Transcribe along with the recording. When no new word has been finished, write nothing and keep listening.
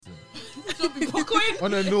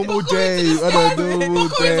On a normal day.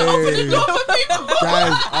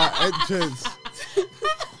 Guys, our entrance.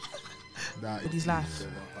 His life.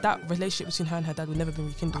 That relationship between her and her dad would never been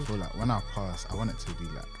rekindled. I feel like when I pass, I want it to be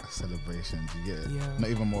like a celebration. Do you get it? Yeah. Not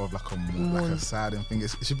even more of like a sad thing.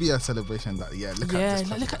 It should be a celebration that look at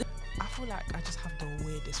this. I feel like I just have the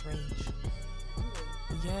weirdest range.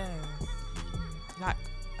 Yeah. Like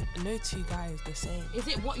no two guys the same. Is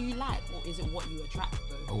it what you like or is it what you attract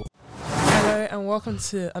though? Hello and welcome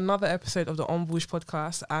to another episode of the On Bush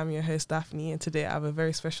podcast. I'm your host Daphne and today I have a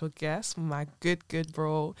very special guest, my good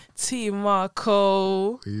bro, T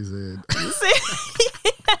Marco. Who's it?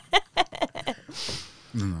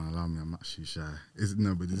 No, allow me, I'm actually shy.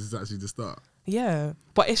 But this is actually the start. Yeah,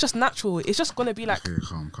 but it's just natural. It's just gonna be like okay,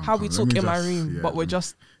 how we talk in my room, but we're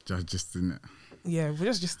just in it. Yeah,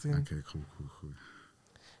 we're just in. Okay, cool.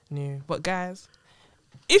 Yeah, but guys,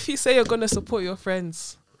 if you say you're gonna support your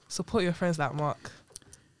friends like Mark.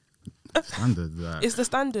 Standard, that. It's the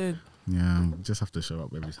standard. Yeah, you just have to show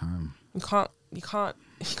up every time. You can't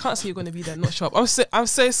say you're gonna be there, not show up. I'm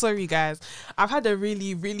so sorry, guys. I've had a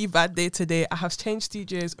really bad day today. I have changed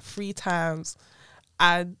studios 3 times,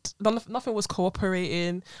 and nothing was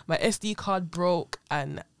cooperating. My SD card broke,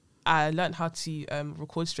 and I learned how to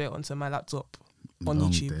record straight onto my laptop on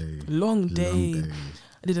YouTube. Long day.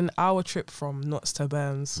 I did an hour trip from Notts to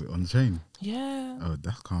Burns. Wait, on the train? Yeah. Oh,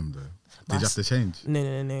 that's calm though. Did you have to change? No.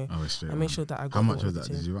 Oh, it's straight. I made sure that I got. How much was that?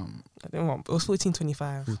 Did you want? I didn't want. It was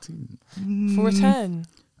 14.25. 14 for a 10.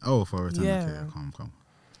 Oh, for a 10. Yeah. Okay, calm.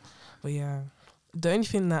 But yeah, the only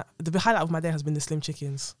thing that the highlight of my day has been the slim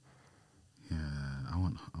chickens. Yeah, I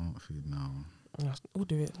want food now. Yeah, we'll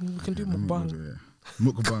do it. We can do mukbang.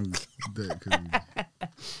 Mukbang.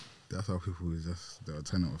 That's how people they'll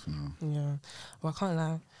turn it off now. Yeah. Well, I can't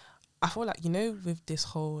lie. I feel like, with this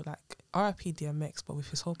whole, like, RIP DMX, but with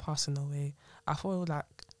his whole passing away, I feel like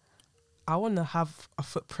I want to have a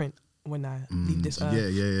footprint when I leave this earth.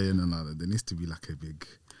 Yeah. No. There needs to be, like, a big...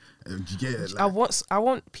 I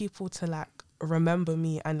want people to, like, remember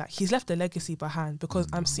me, and, like, he's left a legacy behind, because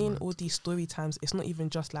I'm seeing all these story times. It's not even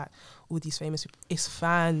just, like, all these famous people. It's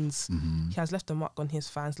fans. Mm-hmm. He has left a mark on his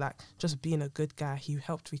fans, like, just being a good guy. He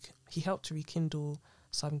helped to rekindle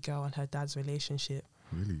some girl and her dad's relationship.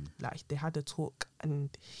 Really? Like, they had a talk, and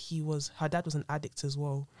her dad was an addict as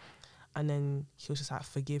well, and then he was just like,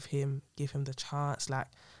 forgive him, give him the chance. Like,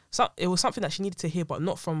 it was something that she needed to hear, but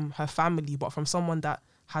not from her family, but from someone that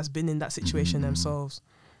has been in that situation themselves.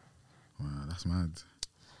 Wow, that's mad.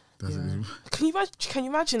 Can you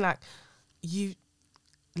imagine, like, you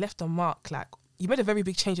left a mark, like, you made a very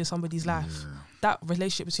big change in somebody's life. Yeah. That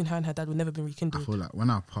relationship between her and her dad would never been rekindled. I feel like when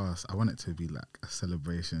I pass, I want it to be like a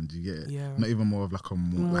celebration. Do you get it? Yeah. Not even more of like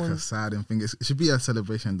a sad thing. It should be a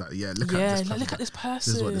celebration that look at this person. This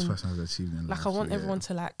is what this person has achieved in life. Like, I want everyone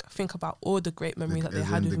to, like, think about all the great memories that they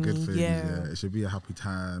had with me. Things, yeah. It should be a happy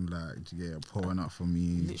time. Like, do you get it? Pouring up for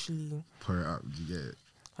me. Literally. Pour it up. Do you get it?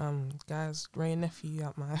 Guys, bring your nephew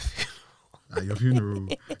at my funeral. At your funeral.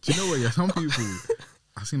 Do you know what? Yeah, some people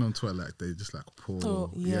I've seen on Twitter, like, they just like pour,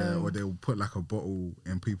 or they'll put like a bottle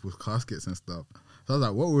in people's caskets and stuff. So I was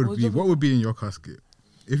like, what would be in your casket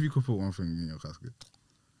if you could put one thing in your casket?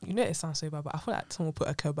 You know, it sounds so bad, but I feel like someone put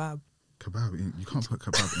a kebab. You can't put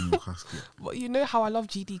kebab in your casket. But you know how I love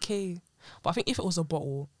GDK. But I think if it was a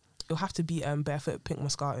bottle, it'll have to be Barefoot Pink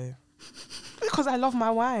Moscato, because I love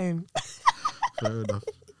my wine. Fair enough.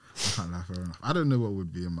 I can't lie. Fair enough. I don't know what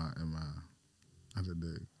would be in my. I don't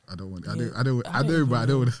know. I don't want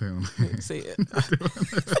to say on. Say it.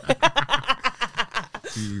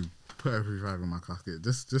 You put everything in my casket.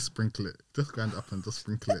 Just sprinkle it. Just grind it up and just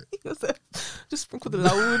sprinkle it. Just sprinkle the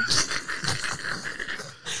loud.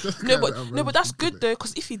 No, but that's good though,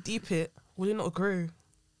 because if you deep it, will it not grow?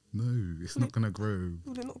 No, it's not gonna grow.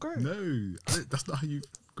 Will it not grow? No, that's not how you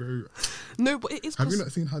grow. No, but it is. Have you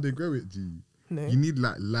not seen how they grow it, G? No. You need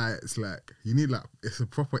like lights, like you need like it's a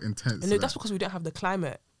proper intense. No, that's because we don't have the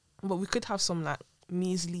climate. But we could have some like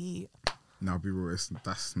measly. Now be real,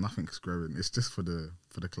 that's nothing's growing. It's just for the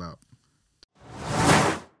clout.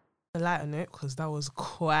 A lighter note, because that was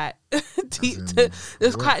quite deep. It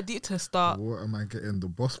was quite deep to start. What am I getting? The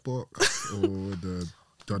boss box or the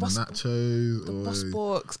Donna Nachos? The boss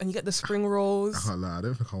box, and you get the spring rolls. I can't lie. I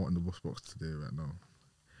don't think I want the boss box today right now.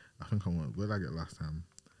 I think I want. What did I get last time?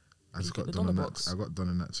 I just got Donna box. I got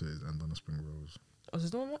Donna Nachos and Donna spring rolls. Oh, the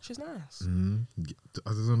Donna Nachos nice.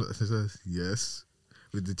 Yes,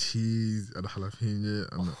 with the cheese and the jalapeno.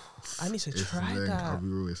 And I need to try that. I'll be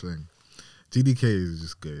real, it's slang. GDK is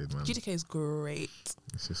just good, man. GDK is great.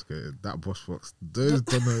 It's just good. That Boss Fox, those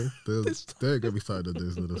don't know. Don't get me started on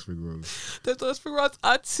those spring rolls. Those spring rolls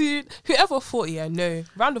are too. Whoever thought, no.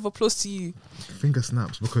 Round of applause to you. Finger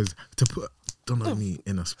snaps, because to put doner meat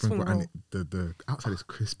in a spring roll, and the outside is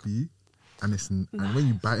crispy, and and when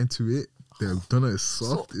you bite into it, the doner is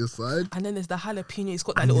soft inside. And then there's the jalapeno. It's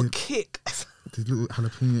got that little kick. The little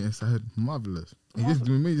jalapeno inside, marvelous. You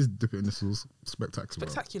may just dip it in the sauce.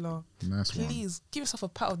 Spectacular. Nice one. Please give yourself a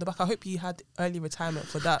pat on the back. I hope you had early retirement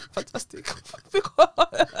for that. Fantastic.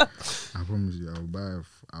 I promise you,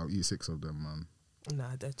 I'll eat 6 of them, man.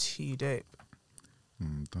 Nah, they're too dope.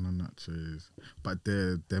 Doner nachos, but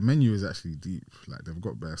their menu is actually deep. Like, they've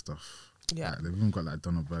got better stuff. Yeah, like, they've even got like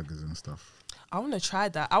doner burgers and stuff. I want to try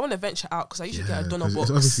that. I want to venture out because I usually get a doner box.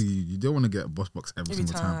 Obviously, you don't want to get a boss box every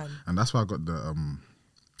single time, and that's why I got the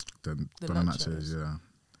doner nachos. Yeah,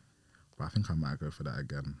 but I think I might go for that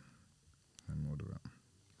again and order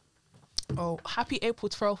it. Oh, happy April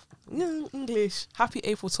 12th. English. Happy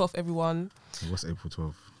April 12th, everyone. What's April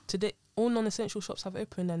 12th? Today, all non-essential shops have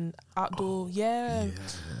opened and outdoor. Yeah.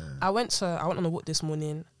 I went on a walk this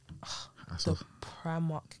morning. The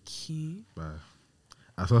Primark queue.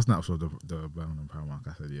 I saw snaps of the Birmingham Primark.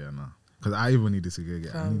 I said, nah. Because I even needed to go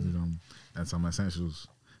get I needed and some essentials,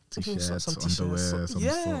 t-shirts, underwear, some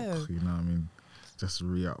sock, you know what I mean? Just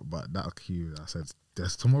re-up. But that queue, I said,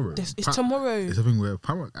 there's tomorrow. It's tomorrow. It's a thing where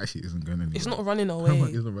Primark actually isn't going anywhere. It's not running away.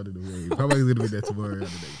 Primark isn't running away. Primark is going to be there tomorrow and the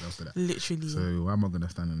day after that. Literally. So why am I going to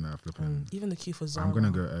stand in there flipping? Even the queue for Zara. I'm going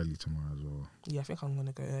to go early tomorrow as well. Yeah, I think I'm going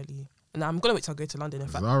to go early. And I'm going to wait till I go to London, in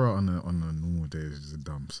fact. Zara on a normal day is just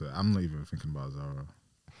dumb. So I'm not even thinking about Zara.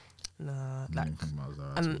 Nah,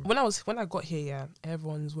 and when I got here,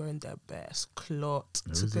 everyone's wearing their best clothes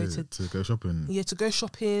to go shopping. Yeah, to go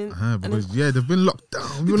shopping. Because they've been locked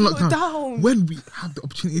down. We've been locked down. When we have the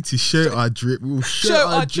opportunity to show our drip, we will show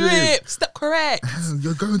our drip. Step correct.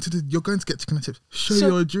 You're going to get chicken and chips. Show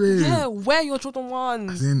your drip. Yeah, wear your Jordan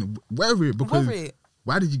 1s. As in, wear it because. Wear it.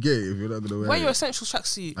 Why did you get it if you're not gonna wear it? Wear your essential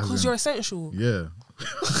tracksuit because you're essential. Yeah.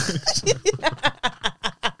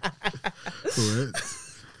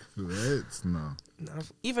 Correct. No.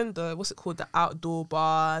 Even the the outdoor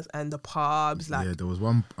bars and the pubs. Like there was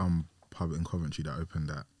one pub in Coventry that opened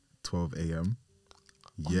at 12 a.m.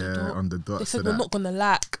 On the dot. They said we're not gonna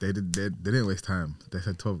lack. They didn't waste time. They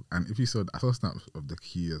said 12, and if you saw, I saw snaps of the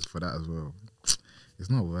queues for that as well. It's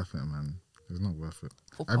not worth it, man. It's not worth it.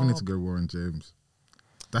 I need to go Warren James.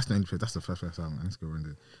 That's the only place. That's the first place I need to go around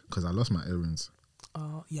it because I lost my earrings.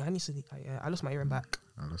 I need to. I lost my earring back.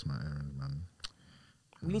 I lost my earrings, man.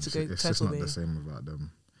 We need to go. It's just not the same without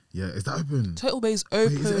them. Yeah, is that open? Turtle Bay is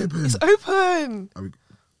open. Wait, is it open? It's open. Are we,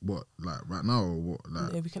 what, like right now or what?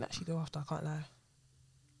 Like, yeah, we can actually go after. I can't lie.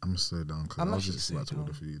 I'm so down because I was just about to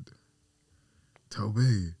order food. Turtle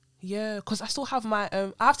Bay. Yeah, because I still have my.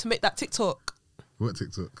 I have to make that TikTok. What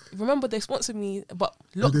TikTok? Remember they sponsored me, but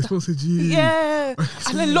they sponsored you. Yeah,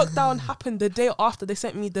 and then lockdown happened the day after. They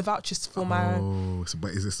sent me the vouchers for my. Oh,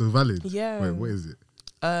 but is it still valid? Yeah. Wait, what is it?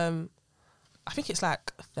 I think it's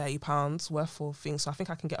like £30 worth of things. So I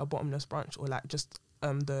think I can get a bottomless brunch or like just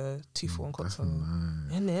the 2-for-1 cocktail.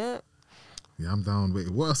 Nice. Isn't it? Yeah, I'm down.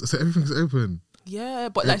 Wait, what else? So everything's open. Yeah,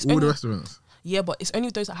 but like all the restaurants. Yeah, but it's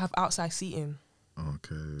only those that have outside seating.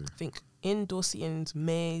 Okay. I think indoor seating's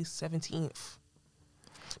May 17th.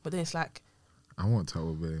 But then it's like I want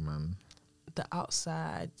Turtle Bay, man. The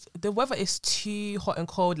outside, the weather is too hot and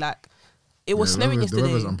cold. Like it was snowing yesterday. The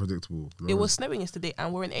weather's unpredictable. It was snowing yesterday,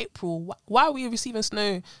 and we're in April. Why are we receiving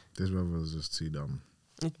snow? This weather is just too dumb.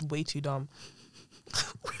 It's way too dumb.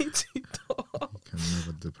 Way too dumb. You can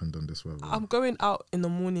never depend on this weather. I'm going out in the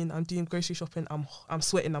morning. I'm doing grocery shopping. I'm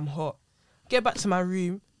sweating. I'm hot. Get back to my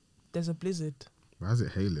room. There's a blizzard. Why is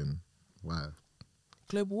it hailing? Why?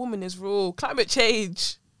 Global warming is real. Climate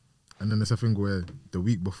change. And then there's a thing where the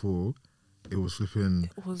week before, it was flipping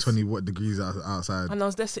 20 degrees outside. And I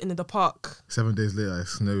was there sitting in the park. 7 days later,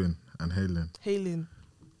 it's snowing and hailing.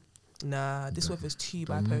 Nah, this weather's too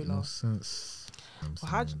bipolar. Make no sense.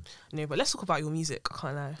 But let's talk about your music. I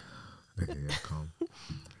can't lie. Yeah, calm.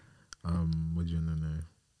 What do you want to know?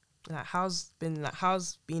 Like, how's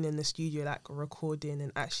being in the studio, like recording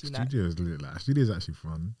and actually studio is lit. Like, studio is actually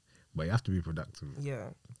fun, but you have to be productive. Yeah.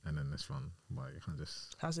 And then it's fun, but you can't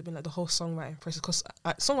just. How's it been, like the whole songwriting process? Because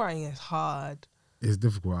songwriting is hard. It's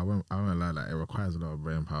difficult. I won't lie. Like, it requires a lot of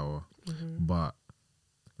brain power, but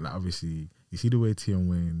like obviously, you see the way Tion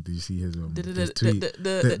Wayne. Did you see his tweet?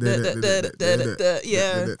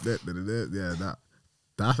 Yeah,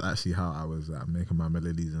 that's actually how I was making my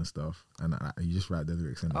melodies and stuff, and you just write the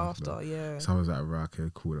lyrics in after. Yeah. So I was like, right, okay,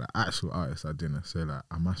 cool. Like actual artists I didn't, so like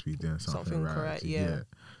I must be doing something right. Correct. Yeah.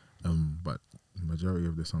 But majority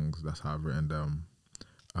of the songs, that's how I've written them.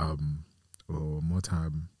 Or more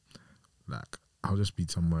time, like I'll just be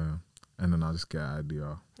somewhere and then I'll just get an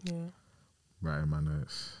idea. Yeah. Write in my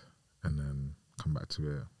notes and then come back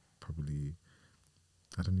to it. Probably,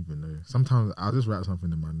 I don't even know. Sometimes I'll just write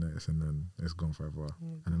something in my notes and then it's gone forever.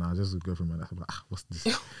 And then I'll just go through my notes. I'm like, what's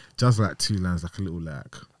this? Just like 2 lines, like a little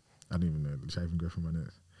like, I don't even know. Should I even go through my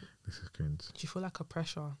notes? This is cringe. Do you feel like a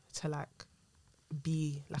pressure to like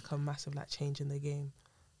be like a massive like change in the game?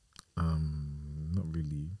 Not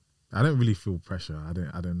really. I don't really feel pressure. I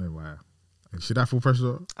don't know why. Should I feel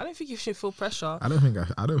pressure? I don't think you should feel pressure. I don't think I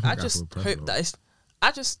feel pressure.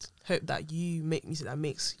 I just hope that you make music that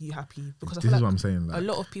makes you happy, because I feel this is like what I'm saying. Like, a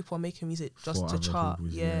lot of people are making music just to chart.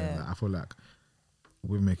 Yeah. Like, I feel like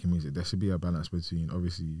with making music, there should be a balance between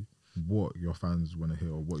obviously what your fans want to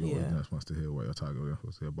hear or what your audience wants to hear, what your target audience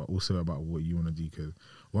wants to hear, but also about what you want to do. Because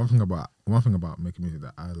one thing about making music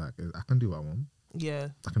that I like is I can do what I want. Yeah.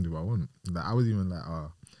 I can do what I want. Like I was even like,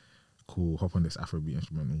 cool, hop on this Afrobeat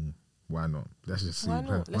instrumental. Why not? Let's just see. Why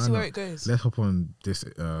not? Let's see where it goes. Let's hop on this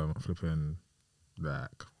flipping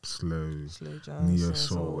like slow jazz, neo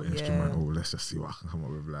soul instrumental. Yeah. Let's just see what I can come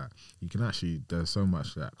up with. Like you can actually, there's so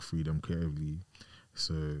much like freedom creatively.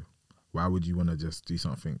 So why would you want to just do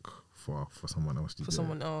something for someone else?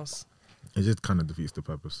 Someone else. It just kind of defeats the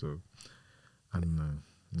purpose. So I don't know.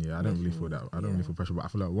 Yeah, I don't really feel that. I don't really feel pressure. But I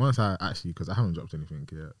feel like once I actually, because I haven't dropped anything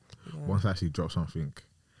yet. Yeah. Once I actually drop something,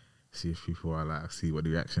 see if people are like, see what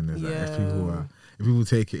the reaction is. Like, if people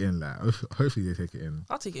take it in, like, hopefully they take it in.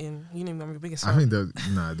 I'll take it in. You know, I'm the biggest fan. I think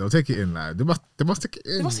they'll take it in. Like, they must take it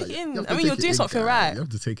in. They must take it in. I mean, you're doing something right. You have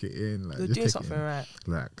to take it in. Like, you're doing something right.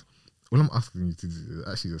 Like, all I'm asking you to do is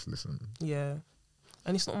actually just listen. Yeah.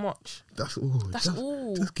 And it's not much. That's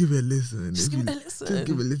all. Just give it a listen. Just give it a listen. Just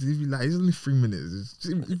give it a listen. If you like, it's only 3 minutes.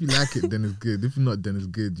 If you like it, then it's good. If not, then it's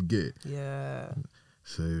good. You get it. Yeah.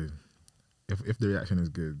 So, if the reaction is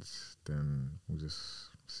good, then we'll just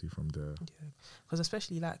see from there. Yeah. Because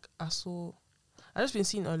especially like I've just been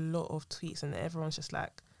seeing a lot of tweets and everyone's just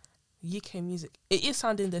like, UK music, it is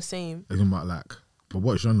sounding the same. Are you talking about like, but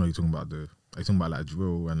what genre are you talking about though? Are you talking about like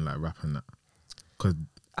drill and like rap and that? Because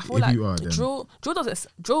I feel like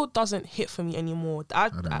drill doesn't hit for me anymore. I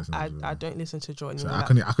don't listen to drill anymore. So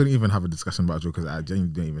I couldn't even have a discussion about drill because I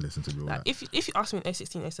genuinely didn't even listen to drill. Like if you asked me in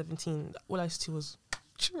A16, A17, all I listened to was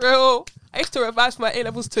drill. I used to revise my A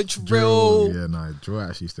levels to drill. Yeah, no, drill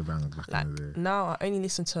actually used to bang back in the day. Now I only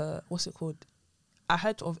listen to, what's it called? I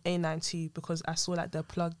heard of A92 because I saw like they're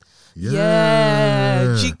plugged.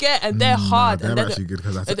 Yeah. Do you get? And they're hard. They're actually good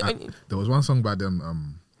because there was one song by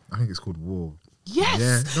them. I think it's called War. Yes.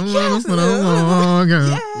 Yeah.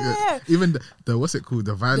 Even the what's it called?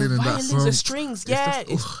 The violin in that song. The strings.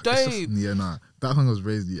 It's dope. That song was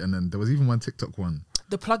crazy. And then there was even one TikTok one.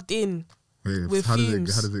 The plugged in. Wait, with how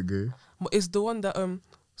fumes. does it go? It's the one that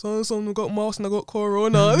someone got mouse and I got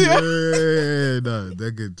corona. No, they're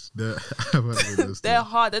good. They're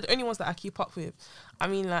hard. They're the only ones that I keep up with. I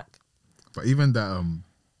mean, like. But even that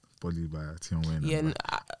Body by Tion Wayne. Yeah, Tion.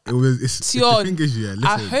 The thing is, listen.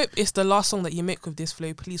 I hope it's the last song that you make with this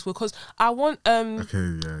flow, please, because I want I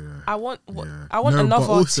want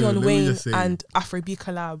another Tion Wayne and Afrobeat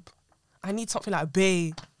collab. I need something like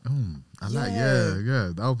Bay.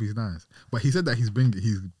 That would be nice. But he said that he's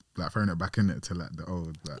like throwing it back in it to like the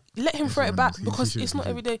old. Like, let him throw it back because it's not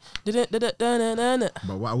every day.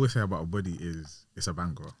 But what I will say about Body is it's a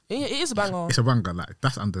banger. It is a banger. It's a banger. Like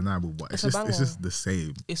that's undeniable. But it's just the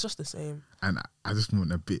same. It's just the same. And I just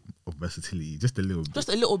want a bit of versatility, just a little bit. Just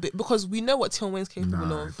a little bit, because we know what Tion Wayne's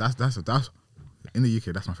capable of. That's in the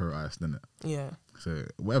UK. That's my favorite artist, isn't it? Yeah. So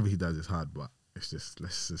whatever he does is hard, but. It's just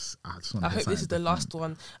I hope this is the last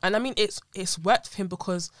one, and I mean it's worked for him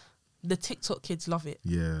because the TikTok kids love it.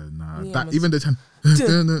 Yeah, even the time.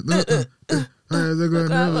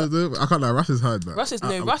 I can't lie. Russ is hard.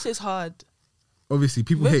 Russ is hard. Obviously,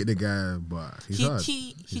 people hate the guy, but he's hard.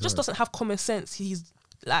 He just doesn't have common sense. He's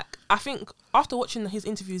like, I think after watching his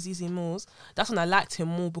interview with Zizzy Mills, that's when I liked him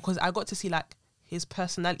more because I got to see like his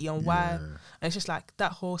personality and why, and it's just like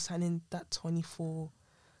that whole signing that 24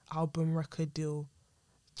 album record deal.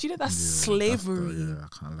 Do you know that's slavery? I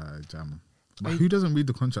can't lie, jam. But who doesn't read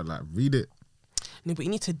the contract? Like, read it. No, but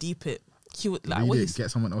you need to deep it. He would like read it.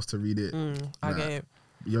 Get someone else to read it. I get it.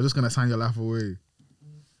 You're just gonna sign your life away.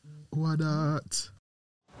 What that?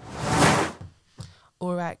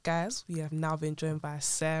 All right, guys, we have now been joined by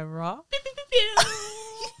Sarah. Are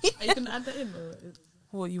you gonna add that in?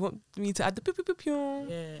 What, you want me to add the pew pew pew pew?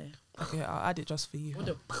 Yeah. Okay, I'll add it just for you. What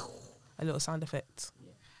the? A little sound effect.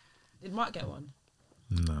 Yeah. Did Mark get one?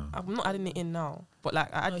 No. I'm not adding it in now, but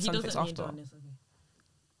like I add sound effects after. One, it's okay.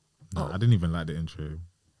 No, I didn't even like the intro.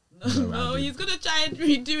 No, he's gonna try and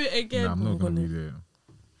redo it again. No, I'm not gonna redo it.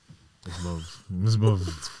 It's love.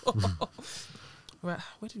 It's love. Right,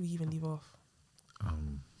 where did we even leave off? I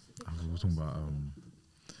was talking about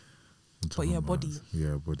But yeah, body.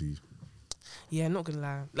 Yeah, body. Yeah, not gonna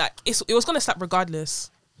lie. Like it was gonna slap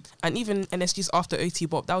regardless. And even NSG's after OT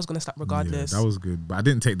Bop, that was gonna slap regardless. Yeah, that was good. But I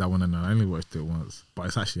didn't take that one in. I only watched it once. But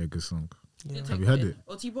it's actually a good song. Yeah. Have you heard it?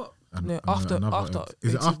 OT Bop? No, after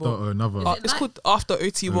is it OT after Bop. or another? It's called After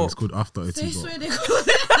OT Bop. It's called After OT They Bop. swear they call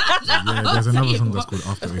it. Yeah, there's another song that's called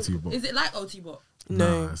After OT Bop. Is it like OT Bop?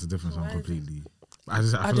 No, Nah, it's a different song Why is it? completely. I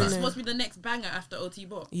feel don't like know. It's supposed to be the next banger after OT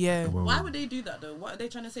Bop. yeah. Well, Why would they do that though? What are they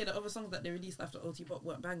trying to say? The other songs that they released after OT Bop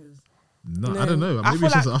weren't bangers. no, I don't know. I Maybe feel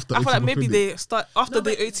it's just like, after I OT feel like Bop, maybe innit? they start after No,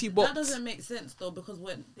 the but OT Bop. That doesn't make sense though, because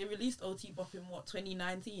when they released OT Bop in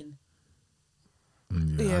 2019? Yeah. I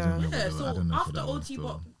don't know. Yeah, I so don't know for after that one OT still.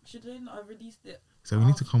 Bop, should they not have released it? So we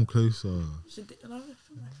need to come closer. Should they? I feel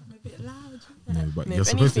like I'm a bit loud. No, but No, you're if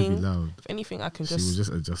supposed to be anything, loud. If anything, I can She will just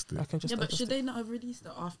just adjust it. I can just Yeah, but adjust should it. they not have released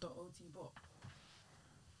it after OT Bop?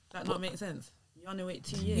 That not make sense. You want to wait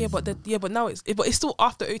 2 years? but now it's still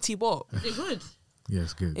after OT Bop. Is it good? Yeah,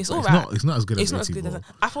 it's good. It's But alright. It's not as good It's as not as OT good as Bop,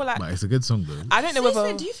 I feel like. but it's a good song though. I don't know Seriously,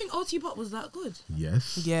 whether. do you think OT Bop was that good?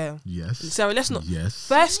 Yes. Yeah. Yes. Sarah, let's not. Yes.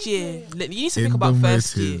 First year, you need to think In about the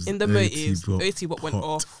first year. motives, In the OT motives, Bop OT Bop went popped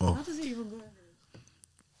off. How does it even go?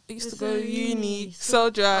 I used to It's go so uni,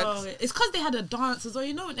 sell drugs. Oh, it's because they had a dance as well.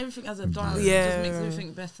 You know, when everything has a dance, Yeah. it just makes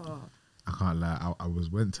everything better. I can't lie. I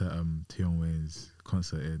went to Tion Wayne's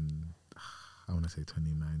concert in I want to say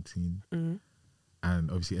 2019, and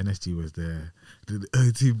obviously NSG was there. Did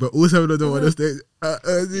OT, but also of them on the stage.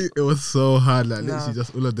 It was so hard. Like literally,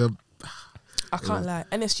 just all of them. I can't lie.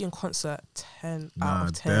 NSG in concert, 10 out Nah,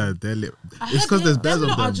 of 10. they're lit. I It's heard because there's them bears of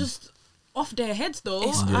lot them. are just off their heads though.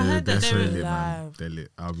 It's- I Yeah, heard they're that so they were lit, man. live. They're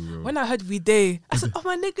lit. I'll be real. When I heard We Day, I said, "Oh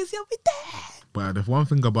my niggas, you'll be there." But the one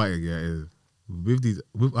thing about it, yeah, is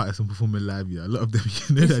with artists and performing live, yeah, a lot of them,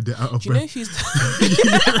 you know that they're out of Do you know breath. who's?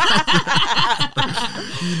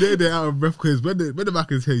 You know they're out of breath because when the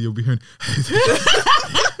back is here, you'll be hearing.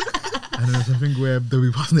 And then there's something where they'll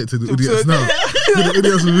be passing it to the idiots now. So the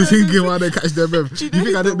idiots will be thinking while they catch their breath. Do You you know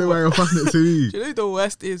think I who's don't the know why you're passing it to me? Do you know who the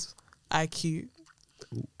worst is? IQ.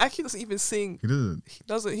 IQ doesn't even sing. He doesn't. He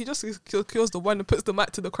doesn't. He just kills the one and puts the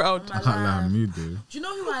mic to the crowd. My I can't lie, life. I'm mute, dude. Do you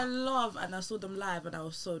know who I love? And I saw them live, and I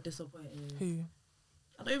was so disappointed. Who?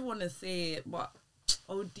 I don't even want to say it, but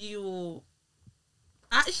Odile.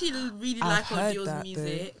 I actually really I've like heard Odile's that,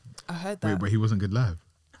 music. I heard that. Wait, but he wasn't good live.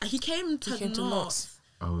 He came to came to Knots. Knots.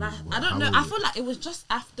 Oh, Like, well, I don't how know. was I it? feel like it was just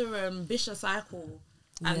after Vicious Cycle,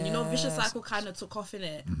 and you know Vicious Yes. Cycle kind of took off in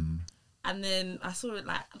it. Mm-hmm. And then I saw it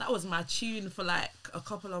like that was my tune for like a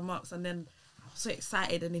couple of months, and then I was so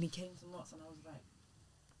excited, and then he came to Knots, and I was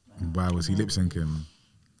like, Why was he lip syncing?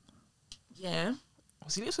 yeah.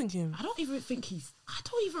 Was he lip syncing? I don't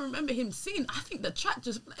even remember him singing. I think the track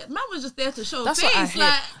just man was just there to show That's face. what I hate.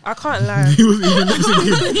 Like I can't lie. He wasn't even lip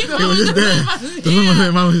syncing. He was just there. Doesn't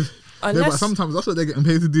matter, man was. Yeah, but Unless sometimes that's what they're getting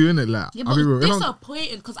paid to do, innit? Like, Yeah, I'll be real. but If I'm-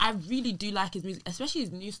 disappointed because I really do like his music, especially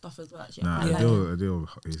his new stuff as well. Actually, Nah, I like it. Adele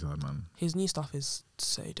is hard, man. his new stuff is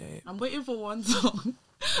so dope. I'm waiting for one song.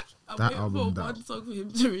 I'm That waiting album, for that- one song for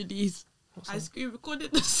him to release. I screen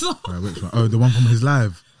recorded the song. Right, which one? Oh, the one from his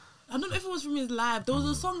live. I don't know if it was from his live. There was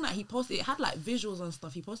a song that he posted. It had like visuals and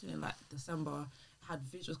stuff. He posted it in like December. Had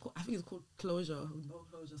visuals. I think it's called Closure. No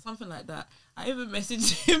Closure. Something like that. I even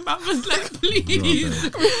messaged him. I was like, please.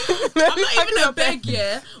 I'm not even a beg,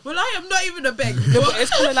 yeah. Well, I am not even a beg. No, but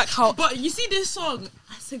it's kind of like how. But you see this song,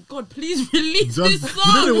 I said, God, please release Just- this you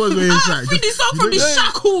song. know it was where it's like, free this song you from know- the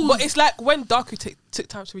shackles. But it's like when Darku took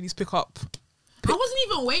time to release Pick Up. I wasn't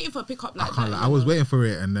even waiting for Pick Up like I can't that. lie. I was waiting for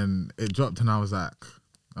it, and then it dropped, and I was like,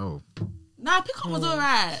 oh, Nah, Pick Up was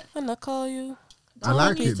alright. When I call you. I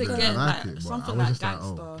like Need it. to Though. get, I like it. But something I was like just Gangster.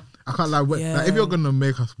 like, oh, I can't lie. Yeah. Like, if you're gonna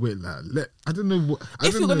make us wait, like, I don't know what.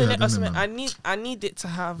 If you're gonna let us, know. I need it to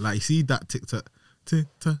have. Like, you see that TikTok,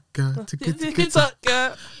 TikTok, TikTok,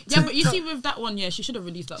 Yeah, but you see with that one, yeah, she should have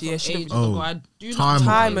released that song Yeah, she ages should've- ago. Oh, I do time not know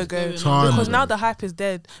time what's ago. going on. Time Because ago. now the hype is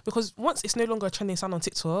dead. Because once it's no longer a trending sound on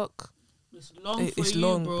TikTok, It's long for It's you,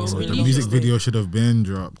 long. bro. It's The Release music it. video should have been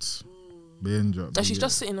dropped. Been dropped. and she's yeah.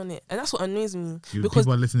 just sitting on it, and that's what annoys me. You- Because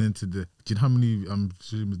people are listening to the. Do you know how many? I'm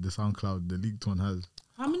assuming the SoundCloud, the leaked one has.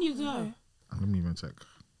 How many is there? Let me even check.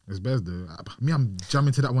 It's best though. I'm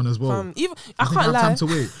jamming to that one as well. even I think can't have lie. time to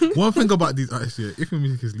wait. One thing about these artists, yeah, if your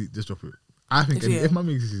music is leaked, just drop it. I think if my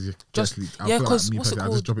music is just leaked, I feel like me personally,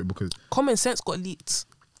 I'll just drop it because Common Sense got leaked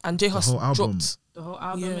and J Hus dropped the whole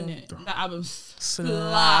album, innit? That album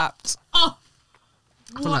slapped. Oh,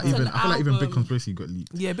 I feel like even Big Conspiracy got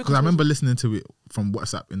leaked. Yeah, because I remember listening to it from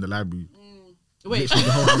WhatsApp in the library. Wait, literally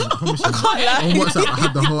the whole album. I promise you. On WhatsApp, I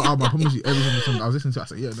had the whole album. I promise you, every single song I was listening to. I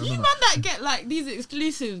said, yeah, no. Man that get like these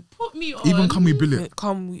exclusives, put me on. Even Come We Bill It.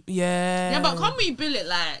 Yeah, but Come We Bill It,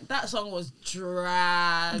 like that song was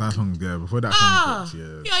dragged. That song, yeah, before that song dropped,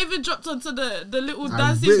 yeah. I even dropped onto the little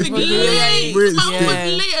dancing thing late. Was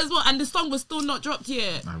late as well, and the song was still not dropped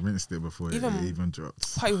yet. I rinsed it before it even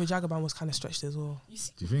dropped. Party with Jagaban was kind of stretched as well. Do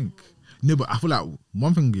you think? No, but I feel like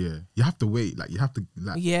one thing, you have to wait. Like, you have to,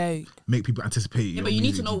 make people anticipate. Yeah, but you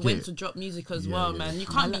need to know when to drop music as well, man. You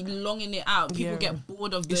can't be longing it out. People get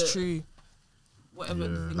bored of It's true. Whatever.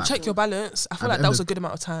 Like, Check Your Balance. I feel like that was a good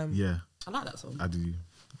amount of time. Yeah. I like that song. I do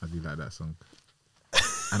like that song.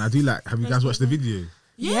 And I do like, have you guys watched the video?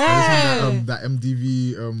 Yeah. That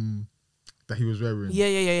MDV, that he was wearing. Yeah.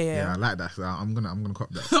 Yeah, I like that. So I'm gonna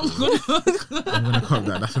cop that. I'm gonna cop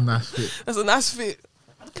that. That's a nice fit.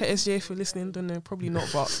 KSJ, if you're listening, don't know, probably not,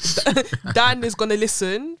 but Dan is gonna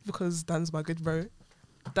listen because Dan's my good bro.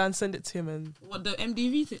 Dan, send it to him and what, the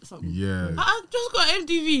MDV something? Yeah. I just got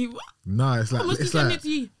MDV. What? No, it's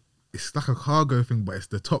like a cargo thing, but it's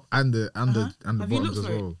the top and the bottoms as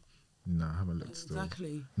well. No, I haven't looked still.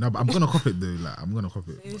 Exactly. No, but I'm gonna cop it though. Like, I'm gonna cop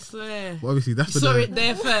it. I swear. But obviously, that's saw it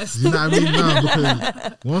there first. You know what I mean? No,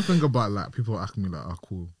 because one thing about like people asking me like, "Oh,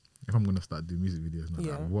 cool. If I'm gonna start doing music videos, like,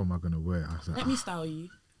 what am I gonna wear?" I was like, let me style you.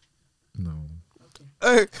 No.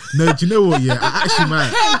 Okay. No, do you know what? Yeah, I actually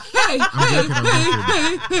might. I'm joking.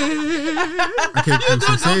 Okay, cool. You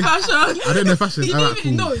don't know fashion. I don't know fashion. Alright,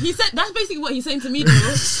 cool. No, he said that's basically what he's saying to me though.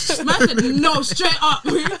 Man said no, straight up.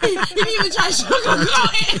 He didn't even try to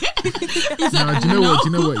sugarcoat it. He said, no, do you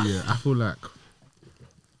know what? Yeah, I feel like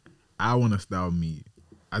I want to style me.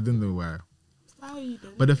 I don't know why. Style you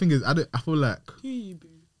then. But the thing is, I feel like.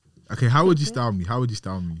 Okay, how would you style me?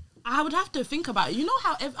 I would have to think about it. You know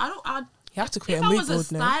how you have to create if a I mood was board a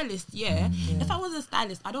stylist, if I was a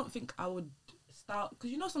stylist, I don't think I would style, because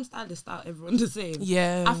you know some stylists style everyone the same.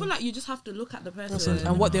 Yeah. I feel like you just have to look at the person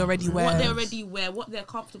and what they already wear. What they're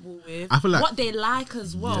comfortable with, I feel like, what they like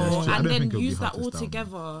as well, and then use that all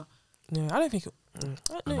together. Yeah, I don't think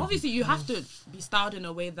Obviously, you have to be styled in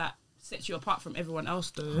a way that sets you apart from everyone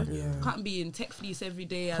else though. Yeah. Can't be in tech fleece every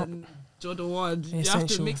day and Jordan 1. You have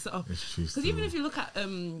to mix it up. Because even if you look at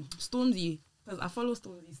Stormzy, because I follow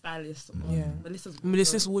Stormzy stylist.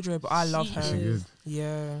 Melissa's wardrobe, I love her. She good.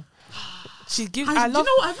 Yeah. She gives. You know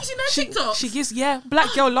what? Have you seen her TikTok? She gives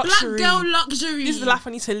black girl luxury. Black girl luxury. This is the life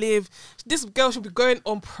I need to live. This girl should be going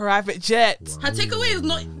on private jets. Her takeaway is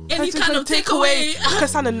not any kind of takeaway.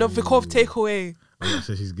 Kasana Novikov takeaway. Oh,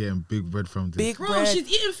 so she's getting big bread from this. Bro, she's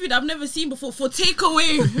eating food I've never seen before for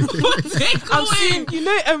takeaway. I'm seeing, you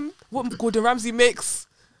know, what Gordon Ramsay makes.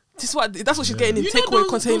 That's what she's getting in takeaway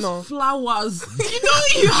container. Those flowers. You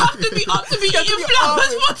know you have to be up to be eating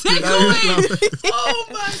flowers for takeaway. Oh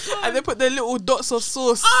my god! And they put the little dots of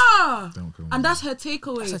sauce. And that's her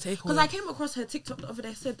takeaway. Because I came across her TikTok the other day.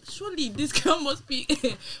 I said, surely this girl must be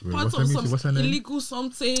part of some illegal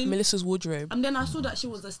something. Melissa's wardrobe. And then I saw that she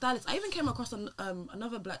was a stylist. I even came across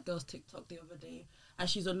another black girl's TikTok the other day, and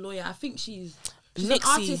she's a lawyer. I think she's an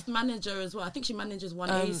artist manager as well. I think she manages One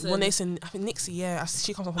Ace. One Ace and I think Nixie,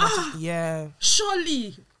 she comes up with artist,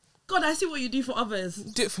 surely. God, I see what you do for others.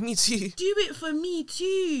 Do it for me too. Do it for me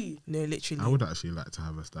too. No, literally. I would actually like to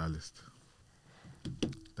have a stylist.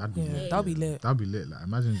 That'd be lit. That'd be lit. That'd be lit. Like,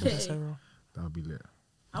 imagine that'd be lit.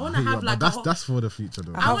 I want to have like that's for the future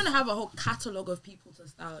though. I want to have a whole catalogue of people to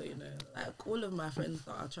style, you know. Like all of my friends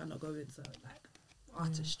that are trying to go into like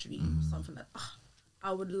artistry or something like that.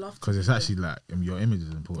 I would love to. Because it's actually like your image is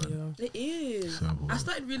important. Yeah. It is. So I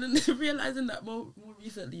started realizing that more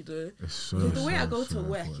recently though. It's so, the way I go to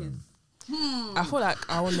work is. I feel like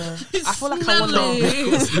I wanna. You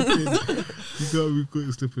gotta be quick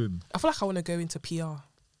to slip in. I feel like I wanna go into PR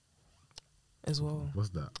as well. What's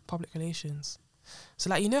that? Public relations. So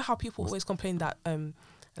like, you know how people always complain that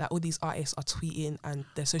like all these artists are tweeting and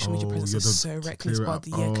their social media presence is so reckless, but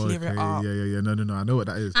clear it up. Yeah. No, I know what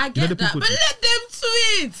that is. I get that, but let them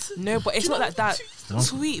tweet. No, but it's not like that.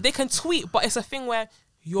 Tweet. They can tweet, but it's a thing where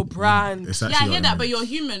your brand. I hear that, but you're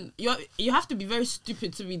human. You have to be very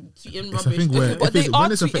stupid to be tweeting rubbish. But they are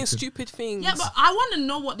tweeting stupid things. Yeah, but I want to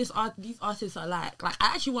know what these artists are like. Like,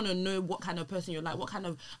 I actually want to know what kind of person you're like. What kind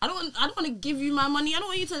of. I don't want to give you my money. I don't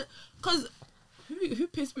want you to. Because who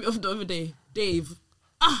pissed me off the other day? Dave.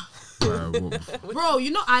 Bro,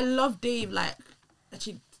 you know I love Dave. Like,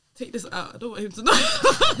 actually, take this out. I don't want him to know.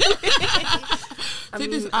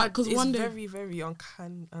 Take this out because one day very, very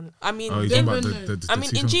uncanny. And I mean, Oh, I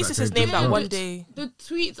mean, in Jesus' name, that one day. The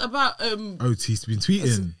tweets about Oh, he's been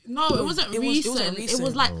tweeting. No, it wasn't recent. It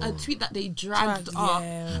was like a tweet that they dragged up,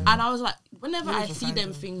 and I was like, whenever I see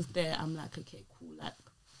them things there, I'm like, okay, cool. Like,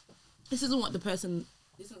 this isn't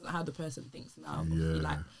how the person thinks now. Yeah.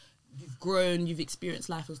 Like, you've grown, you've experienced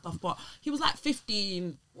life and stuff. But he was like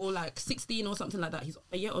 15 or like 16 or something like that. He's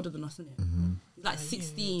a year older than us, isn't it? Mm-hmm. He's like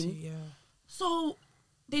 16. Yeah. So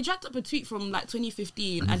they dragged up a tweet from like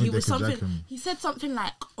 2015, and he said something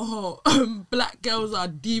like, "Oh, black girls are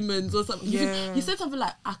demons" or something. Yeah. He said something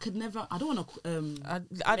like, "I don't want to."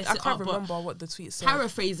 I can't remember what the tweet said.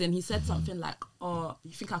 Paraphrasing, he said something like, "Oh,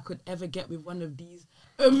 you think I could ever get with one of these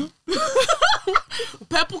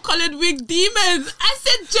purple-colored wig demons?" I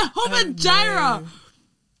said, "Jehovah Jireh."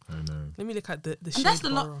 I know. Let me look at the And shade that's the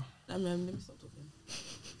borrow. let me stop talking.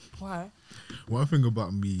 Why? One thing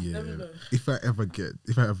about me, Let me know. if I ever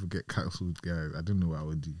get cancelled, guys, I don't know what I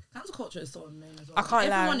would do. Cancel culture is so annoying as well. I can't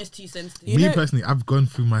lie. Everyone is too sensitive. You Me know- personally, I've gone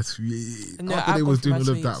through my tweets No, after I've they gone was through doing my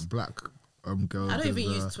all of tweets. that black girls. I don't even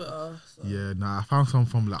and, use Twitter. So. Yeah, nah, I found some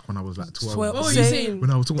from like when I was like 12. What were you saying?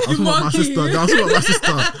 When I was talking about my sister. I was talking about my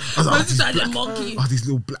sister. I was My like, sister had a monkey. these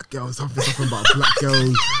little black girls, something about black girls.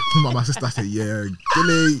 Talking about my sister. I said, yeah,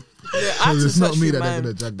 delete. Yeah, I had Because to it's not search me through that they're mine.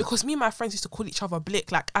 gonna drag. Because me and my friends used to call each other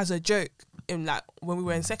Blick, like as a joke, in like when we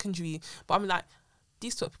were in secondary. But I'm like,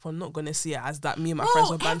 these two people are not gonna see it as that me and my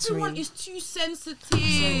friends were bantering. Everyone is too sensitive.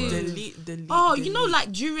 Delete. Oh, you know,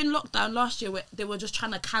 like during lockdown last year, where they were just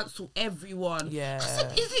trying to cancel everyone. Yeah. I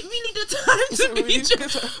said, is it really the time to really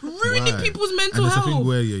be ruining Why? people's mental and it's health? the thing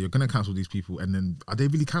where you're gonna cancel these people, and then are they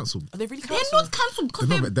really cancelled? Are they really They're cancelled? not cancelled because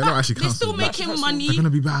They're they're not actually They're still cancelled. making They're money. They're gonna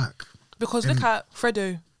be back. Because look at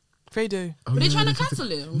Fredo. Oh, But they're trying to they tried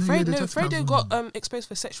cancel it. No, yeah, they tried to Fredo cancel got him. exposed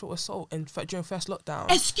for sexual assault during first lockdown.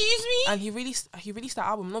 Excuse me? And he released that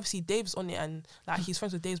album, and obviously Dave's on it, and like he's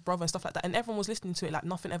friends with Dave's brother and stuff like that, and everyone was listening to it like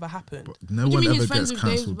nothing ever happened. But no What do one you mean ever he's friends gets with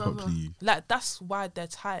Dave's cancelled brother? properly. Like that's why they're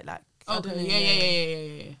tight. Like I don't know,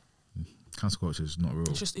 Okay, yeah. Cancel culture is not real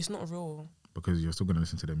it's not real. because you're still gonna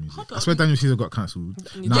listen to their music. Hold I on. swear Daniel Caesar got cancelled.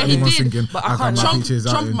 Yeah, Now he everyone's did, singing. but I I got can't my lie. peaches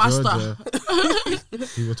out Trump in master. Georgia.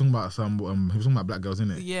 He was talking about he was talking about black girls,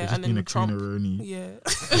 innit? Yeah, Just and being then a Trump. Rooney. Yeah,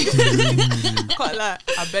 I can't lie.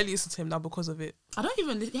 I barely listen to him now because of it. I don't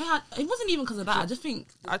even. Yeah, it wasn't even because of that. I just think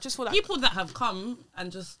I just feel like people that have come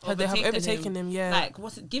and just they have overtaken him. Yeah, Like,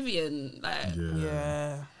 what's it, Givian? Like,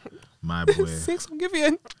 yeah. My boy. Sing some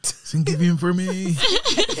Givian. Sing Givian for me.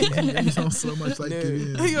 You sound so much like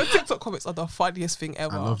Givian. Your TikTok comments are the funniest thing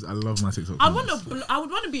ever. I love my TikTok. I comments. would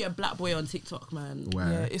want to be a black boy on TikTok, man.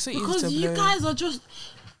 Why? Yeah, it's so easy Because to you blow. guys are just.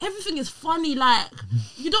 Everything is funny, like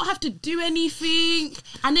you don't have to do anything,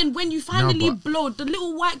 and then when you finally but- blow, the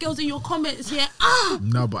little white girls in your comments here,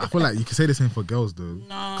 No, but I feel like you can say the same for girls though.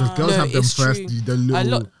 No. Because girls No, have them it's first. true. The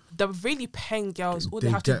little. The really paying girls, all they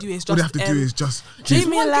have to do is just all they have to do is just.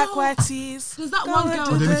 Jamie one like girl- whiteys. There's that Go one on, girl.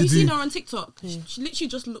 do What they need Have to you do? seen her on TikTok? She literally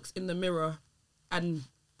just looks in the mirror and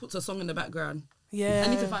puts a song in the background. Yeah. I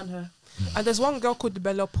need to find her. And there's one girl called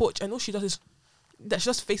Bella Porch, and all she does is that she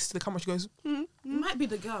just faces the camera. She goes, It might be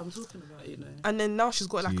the girl I'm talking about, you know. and then now she's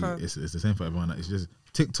got like See, a. it's the same for everyone. It's just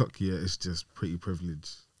TikTok. Yeah, it's just pretty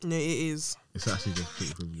privilege. No, it is It's actually just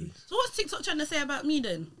pretty privilege. So what's TikTok trying to say about me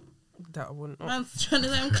then? that one. Man's trying to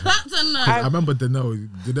say I'm clapped and I that. remember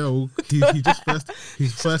Danelle, he just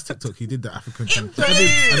his first TikTok, he did the African thing. blew. And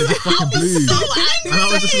it just fucking blew. So And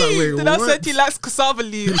I was just like, wait, Then I what? said he likes cassava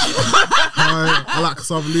leaves. I like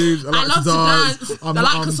cassava leaves. I I like love to to dance. dance. I'm- I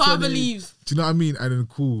like I'm cassava 20. leaves. Do you know what I mean? And then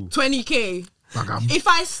cool. 20k. Like If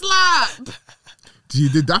I slap,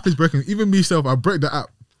 the app is breaking. Even myself, I break the app.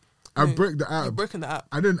 I break the You've app. broken the app.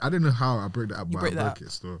 I don't know how I break the app, but I break the broke app.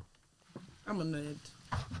 it still. I'm a nerd.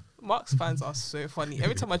 Mark's fans are so funny.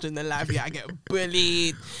 Every time I join the live, I get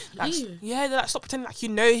bullied. Like, Really? yeah, they're like, stop pretending like you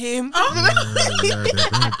know him. Yeah, they're very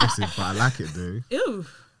aggressive, but I like it though. Ew.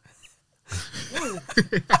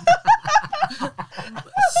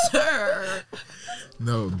 Sir.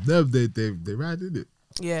 No, they ride in it.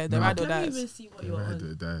 Yeah, they're No, ride or Let me dies. even see what They you're ride on.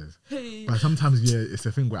 or dies. Hey. But sometimes, yeah, it's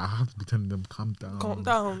a thing where I have to be telling them, calm down. Calm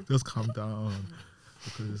down. Just calm down.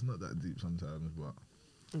 Because it's not that deep sometimes,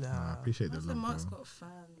 but I appreciate the That's love, Mark's bro. got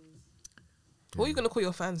fans. What are you gonna call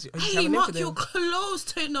your fans? Are you Hey, having a name for Mark, them? you're close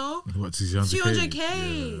to know. What, 200K?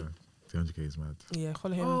 200K. Yeah, 200K is mad. Yeah,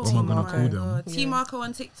 follow him. Oh What am I Team gonna Marco. call them? God. T Yeah. Marco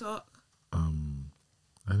on TikTok. I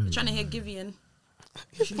don't Trying to know. hear Givian.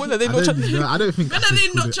 When are they I not don't, trying? no, I don't think. When I are they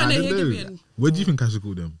should not call trying them- to I don't hear know. Givian? What do you think I should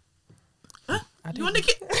call them? You want to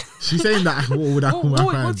get? She's saying that. What would I call my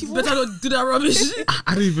fans? Better not do that rubbish.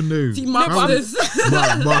 I don't even know. Team Marcus.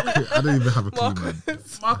 I don't even have a clue, man.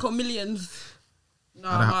 Marco Millions. No,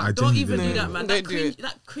 I don't genuinely even don't do know. that, man. Don't do it.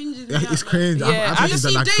 That cringes me Yeah, out, it's man. cringe. Yeah, I I just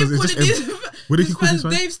think see that Dave because calling it's this. what did he His call fans this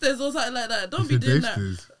one? Davesters or something like that. Don't be It's the doing that.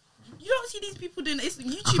 Davesters. You don't see these people doing it. It's I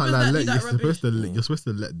YouTubers can't that lie, do that rubbish. you're supposed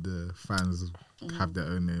to let the fans have their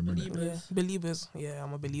own name. innit? Yeah. Believers. Yeah,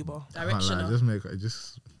 I'm a believer. I can't lie, Directional. just make it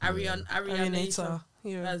just Arianator. Arianator.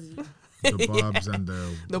 Yeah. That's the barbs and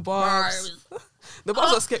The bars. The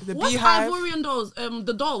bars are skipped. The What's beehive. Ivorian dolls?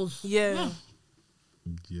 The dolls. Yeah.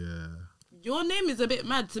 yeah. Your name is a bit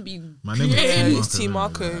mad to be My name creating. is it's T.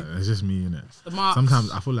 Marco. Like, it's just me, innit? The marks.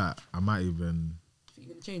 Sometimes I feel like I might even, You're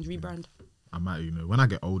gonna change, rebrand. when I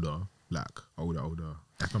get older, like older,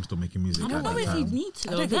 if I'm still making music. I at don't know that if time, you need to.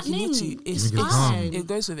 I don't That think you need name to. is You think it's fine. calm? It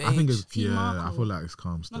goes with age. I think it's T. Marco. I feel like it's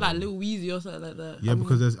calm still. Not like Lil Weezy or something like that. Yeah,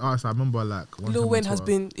 because there's artists. I remember like one Lil time Wayne on has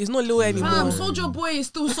Twitter- been. He's not Lil Wayne Yeah. anymore. Soldier Boy is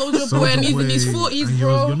still Soldier Boy Soulja and he's in his Boy, 40s, and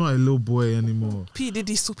bro. You're not a little boy anymore. P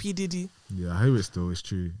Diddy, still P Diddy. Yeah, I hear it still. It's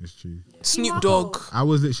true. Snoop Marco. Dogg. I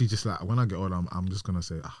was literally just like, when I get older, I'm just gonna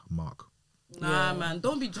say, Mark. Nah, Yeah. man,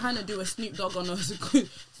 don't be trying to do a Snoop Dogg on us. Snoop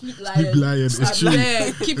Snoop Lion. Lion, it's true.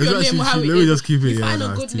 Yeah, keep It's your actually name how true. it Let me is. just keep it, You yeah, find nah,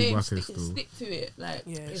 a it's good T. name, Marco stick still. to it. Like,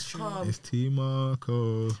 Yeah, it's it's true. calm. It's T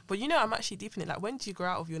Marco. But you know, I'm actually deep in it. Like, when do you grow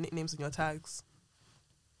out of your nicknames and your tags?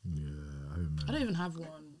 Yeah, I don't know. I don't even have one.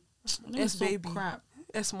 My name S is so baby. crap.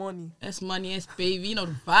 S Money. S money, S baby, you know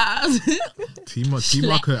the vibes. T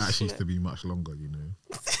Marco actually used to be much longer, you know.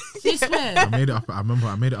 You swear. I made it up. I remember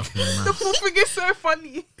I made it up in The maths. full thing is so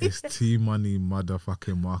funny. It's T Money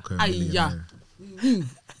motherfucking Marco. Aye, Millionaire.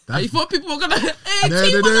 I thought people were gonna. Hey, No,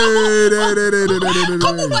 T no, no, no, no, no, no, no,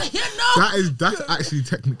 come no, over no. here now. That's actually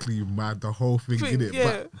technically the whole thing, innit?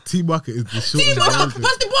 Yeah. But T Marco is the T short Marco, version.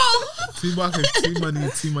 pass the ball. T Marco is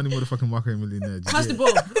T Money motherfucking Marco Millionaire. Do you Pass the get ball.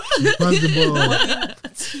 it? Pass the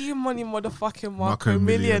ball. T Money motherfucking Marco Marco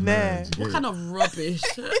Millionaire. Do you What get kind of rubbish?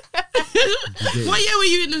 it? Do you get What it? year were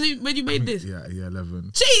you in when you made this? Yeah,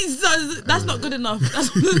 11. Jesus, that's not good enough.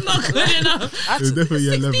 That's not good enough. I It was had to, definitely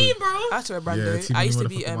year 11. 16, bro. I had to wear brand Yeah, though. T I Money used to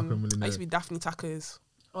be motherfucking Marco I Millionaire. used to be Daphne Tacos.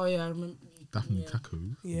 Oh yeah, I remember. Daphne Yeah. Taco.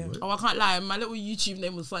 Yeah. What? Oh, I can't lie. My little YouTube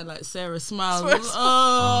name was something like Sarah Smiles. Sarah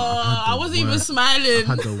Oh, I've had I the wasn't even worst. smiling. I've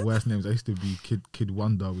had the worst names. I used to be Kid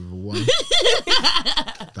Wonder with a 1.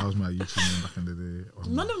 That was my YouTube name back in the day. Oh,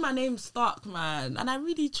 None of my names stuck, man, and I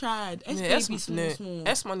really tried. S Yeah, baby, small.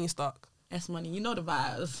 S Money stuck. S money, you know the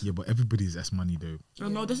vibes. yeah, but everybody's S Money though. Oh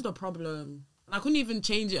no, this is the problem. And I couldn't even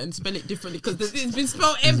change it and spell it differently because it's been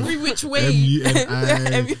spelled every which way.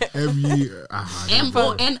 M-U-N-I,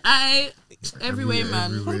 M-O-N-I, every way,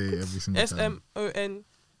 man. Every single time. SMON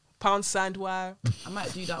pound sign Y. I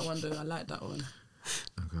might do that one though. I like that one.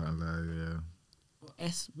 I can't lie, yeah.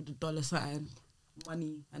 S with the dollar sign,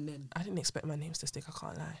 money, and then I didn't expect my names to stick. I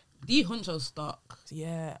can't lie. D Huncho stuck.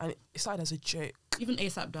 Yeah, and it started as a joke. Even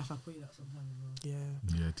ASAP Daff, I call you that sometimes as well.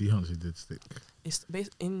 Yeah, Yeah, D Hunter did stick. it's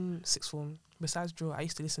based in sixth form. Besides drill, I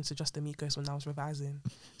used to listen to Just Amigos when I was revising.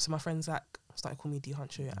 So my friend Zach started calling me D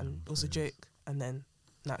Huncho, and it was a joke. And then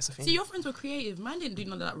now it's a thing. See, your friends were creative. Mine didn't do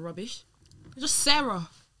none of that rubbish. Just Sarah.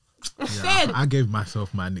 Yeah, Said. I gave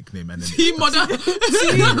myself my nickname and then T mother. you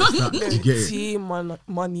get it. T Money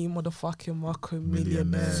motherfucking Marco Millionaire.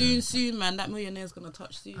 Millionaire. Soon, man. That millionaire's gonna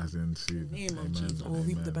touch soon. As in soon. Name of Amen, Jesus. We'll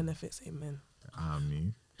reap the amen. benefits. Amen.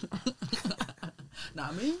 Amen. Nah,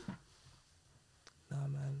 I mean, Nah,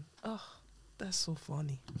 man. Oh, that's so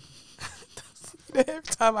funny. Every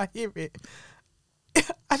time I hear it,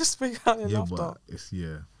 I just break out in Yeah, laughter. but it's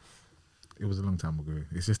it was a long time ago.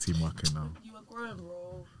 It's just team marking now. you were growing,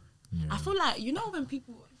 bro. Yeah. I feel like when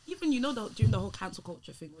people, even during the whole cancel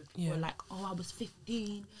culture thing, where people Yeah. were like, "Oh, I was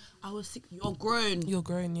 15, I was 6." You're grown. You're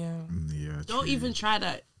growing, yeah. Yeah. Don't true. even try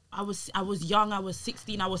that. I was young. I was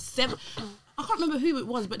 16. I was 7. I can't remember who it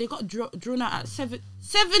was, but they got drawn out at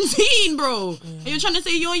 17, bro. And you're trying to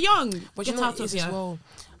say you're young. But Get you know out what it of is as here. well?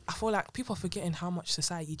 I feel like people are forgetting how much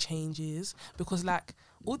society changes because like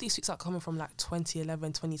all these tweets are coming from like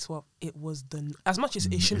 2011, 2012. It was as much as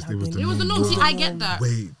it shouldn't have been. It was the norm. norm. See, I get that.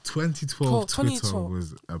 Wait, 2012 Twitter 2012.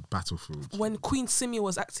 was a battlefield. When Queen Simi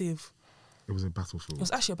was active, It was a battlefield. it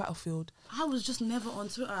was actually a battlefield. I was just never on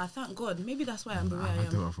Twitter. I thank God. Maybe that's why I'm the way I I had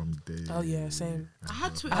am. Twitter from day. Oh yeah, same. I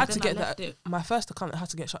had Twitter. I had to then get left that. it. My first account had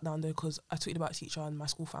to get shut down though because I tweeted about a teacher and my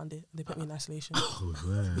school found it. They put me in isolation. Oh,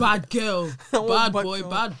 yeah. Bad girl. Oh, Bad bad boy. girl.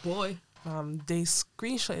 Bad boy. They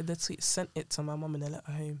screenshotted the tweet, sent it to my mum, and they let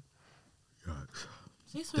her home. Yikes.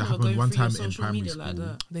 They That happened one time in primary media like school.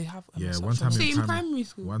 that. They have Yeah, social one time See, in in primary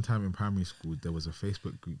school. One time in primary school, there was a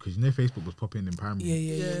Facebook group because you know Facebook was popping in primary.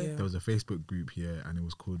 Yeah. There was a Facebook group here, and it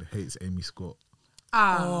was called Hates Amy Scott.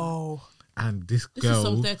 Oh. And this This girl, is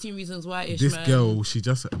some 13 Reasons Why-ish, this man. girl, she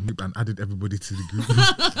just and added everybody to the group.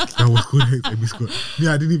 That was called Amy Scott. Me,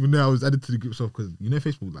 I didn't even know I was added to the group stuff because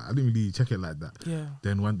Facebook, like I didn't really check it like that. Yeah.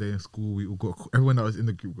 Then one day in school, we all got everyone that was in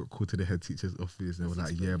the group got called to the head teacher's office. They were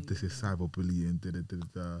like, "Yeah, this is cyberbullying."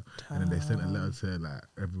 And then they sent a letter to like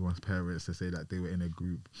everyone's parents to say that they were in a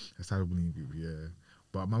group, a cyberbullying group. Yeah,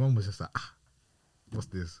 but my mum was just like, "What's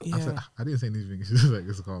this?" Yeah. I said, "I didn't say anything." She's just like,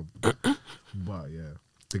 "It's calm." But yeah.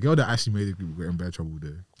 The girl that actually made the group got in bad trouble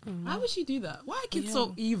there. Why would she do that? Why are kids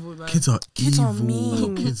so evil, man? Kids are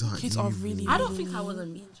mean. Kids Are evil. really. I don't think I was a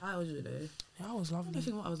mean child, you know. Yeah, I was I lovely. don't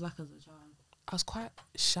think what I was like as a child. I was quite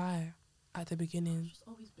shy at the beginning It's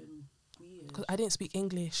always been weird. because I didn't speak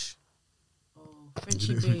English. Oh, You Frenchy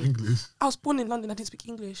didn't speak babe. English. I was born in London. I didn't speak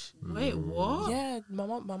English. Wait, what? Yeah, my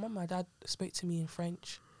mum, my dad spoke to me in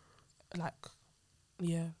French, like,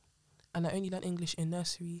 yeah, and I only learned English in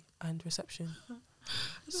nursery and reception.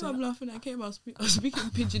 So I'm laughing. I was speaking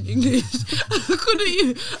pidgin English. Couldn't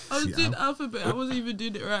you? I was See, doing alphabet. I wasn't even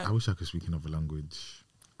doing it right. I wish I could speak another language.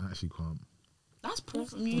 I actually can't. That's poor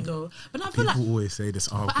from you though. But I feel People like, always say this,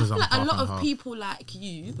 but I because feel I'm like a half lot and of half. people like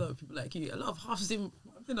you, a lot of half sim.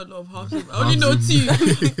 I've been a lot of half sim. I only know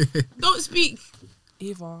two. Don't speak.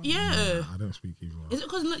 Either. Yeah. Nah, I don't speak either. Is it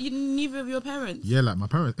because neither of your parents? Yeah, like my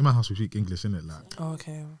parents in my house we speak English, innit? Like Oh,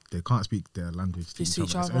 okay. they can't speak their language to Just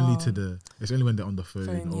each to other. each It's only other. it's only when they're on the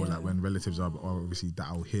phone, or yeah. like when relatives are obviously that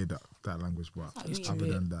I'll hear that language. But It's like other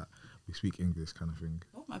weird. than that, we speak English kind of thing.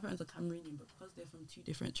 Both my parents are Cameroonian, but because they're from two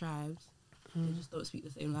different tribes, they just don't speak the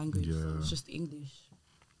same language. So Yeah. it's just English.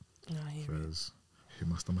 No, I hear it. Because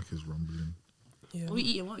my stomach is rumbling. Yeah. What we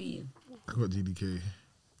eating? What we eating? I got GDK.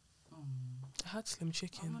 I had slim I want a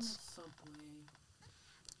chickens. Subway.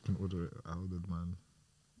 Can order it. I ordered mine.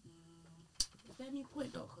 Is there any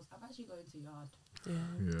point though? Because I'm actually going to yard. Yeah.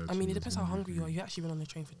 Yeah, I mean, it cheese depends how and hungry you are. everything. You actually been on the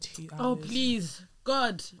train for 2 hours. Oh please,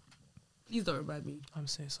 God, please don't remind me. I'm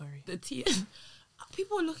so sorry. The tea.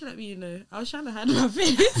 People were looking at me, you know. I was trying to hide my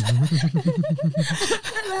face.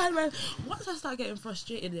 Once I start getting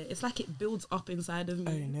frustrated, it's like it builds up inside of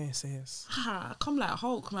Oh me. no, sis. I come like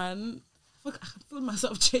Hulk, man. Fuck, I can feel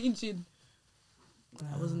myself changing.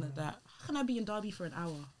 I wasn't at that. How can I be in Derby for an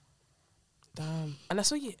hour? Damn. And I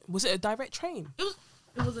saw you. Was it a direct train?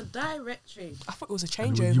 It was a direct train. I thought it was a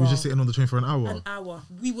And changeover. you were just sitting on the train for an hour. An hour.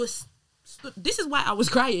 We were. This is why I was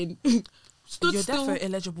crying. Stood You're still. therefore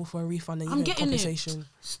eligible for a refund and you I'm get getting compensation. it.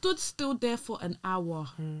 Stood still there for an hour,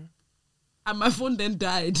 and my phone then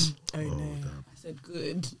died. Oh, no. damn. I said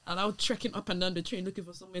good, and I was trekking up and down the train looking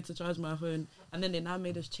for somewhere to charge my phone, and then they now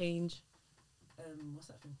made us change. What's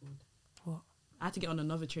that thing called? What? I had to get on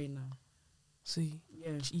another train now. See,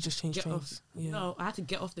 Yeah. you just changed Get trains. off. Yeah. No, I had to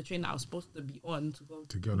get off the train that I was supposed to be on to go.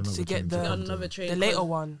 To get on another To get train. the- Get on come to- another train. The later 'cause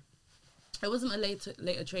one. It wasn't a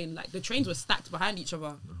later train. Like the trains were stacked behind each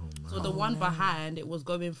other. So the Oh, one no. behind it was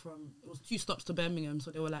going from. It was 2 stops to Birmingham. So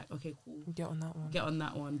they were like, okay, cool, Get on that one. get on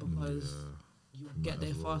that one because you would get Might there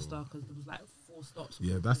as well. faster because there was like 4 stops.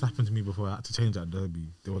 Yeah, that's happened to me before. I had to change at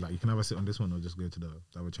Derby. They were like, you can either sit on this one or just go to the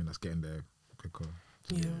other train that's getting there quicker.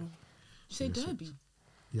 Yeah. Did you say Yes, Derby?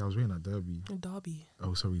 Yeah, I was waiting at Derby. Derby.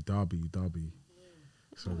 Oh, sorry, Derby.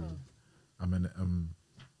 Sorry. I mean,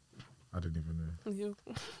 I didn't even know.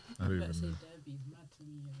 Yeah. I didn't Let's say even know. Derby. Mad to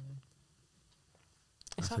me.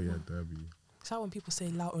 I It's say like, yeah, when, Derby. it's like when people say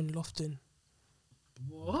Loughton, Lofton.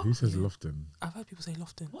 What? Who says Yeah. Lofton? I've heard people say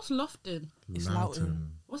Lofton. What's Lofton? It's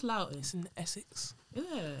Loughton. What's Loughton? It's in Essex. Yeah.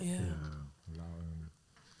 Yeah. Yeah, Loughton.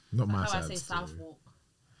 Not my How I side. say still. Southwark.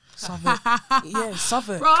 Southwark. Yeah,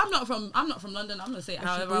 Southwark. Bro, I'm not from London. I'm gonna say it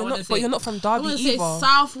however I want to say. But you're not from I'm Derby gonna say either.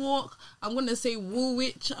 Southwark. I'm gonna say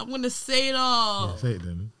Woolwich. I'm gonna say it all. Yeah, say it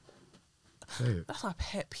then. Say it. That's my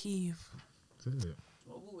pet peeve. Say it.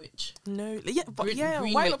 What, Woolwich. No, yeah, but why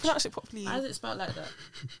Greenwich. not pronounce it properly? Why is it spelled like that?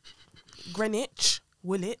 Greenwich, I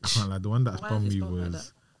Woolwich. can't lie. The one that Why spun is it me spelled like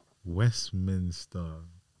was Westminster.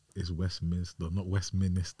 It's Westminster, not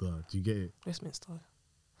Westminster. Do you get it? Westminster.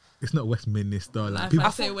 It's not Westminster. Like If people, I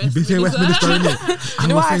say you've been saying Westminster, innit? I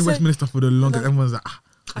know was what I saying said? Westminster for the longest. Everyone's like,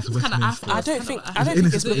 it's think it's kinda Westminster. Afro. I don't It's think. kind I of don't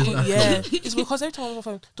think it's innocent. because. Yeah, it's because every time I'm on the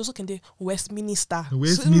phone, those looking there Westminster.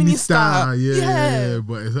 Westminster, yeah,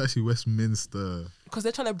 but it's actually Westminster. Because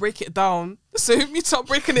they're trying to break it down, so me start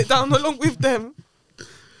breaking it down along with them.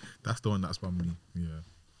 That's the one that spun me. Yeah.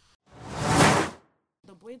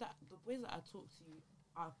 The boys that I talk to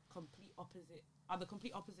are the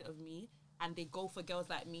complete opposite of me, and they go for girls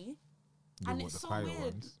like me. And it's so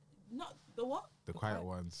weird. Not the what? The quiet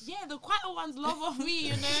ones. Yeah, the quiet ones love off me,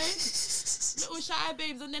 you know. Little shy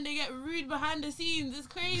babes, and then they get rude behind the scenes. It's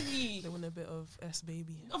crazy. They want a bit of S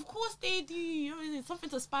baby. Of course they do. You know, it's something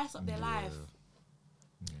to spice up their life.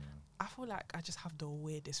 feel like I just have the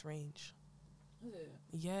weirdest range. Is it?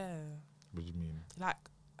 Yeah. What do you mean? Like,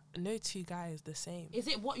 no two guys the same. Is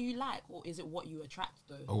it what you like or is it what you attract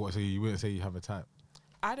though? Oh, what? So you wouldn't say you have a type?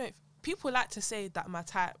 I don't. People like to say that my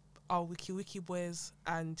type are wiki boys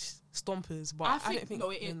and stompers, but I don't think. No,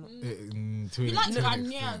 it is. You like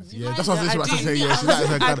Ghanaians. Yeah, that's what I was about to say. Yeah,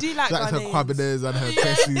 she likes her Kwabiners and her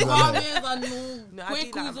Kessies. Kwabiners and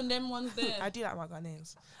Kwekos and them ones there. I do like my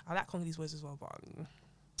Ghanaians. I like Congolese boys as well, but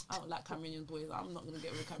I don't like Cameroonian boys. I'm not gonna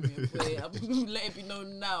get with a Cameroonian boy. I'm gonna let it be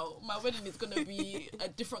known now. My wedding is gonna be a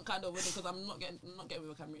different kind of wedding because I'm not getting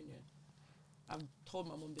with a Cameroonian. I've told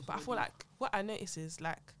my mum this. But I feel like what I notice is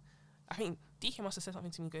like, I think DK must have said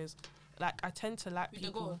something to me. Goes like, I tend to like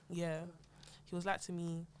people. Yeah, he was like to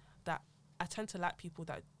me that I tend to like people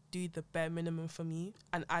that do the bare minimum for me,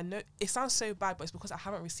 and I know it sounds so bad, but it's because I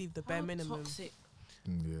haven't received the bare minimum. Toxic.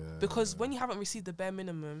 Yeah. Because when you haven't received the bare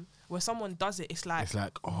minimum, when someone does it, it's like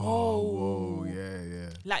whoa, yeah.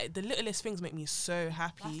 Like the littlest things make me so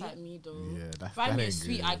happy. That's like me though. Yeah, if I make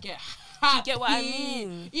sweet, I get happy. You get what I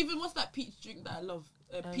mean? Even what's that peach drink that I love?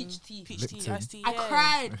 Peach tea. Peach tea, iced tea. I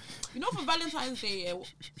cried. You know, for Valentine's Day,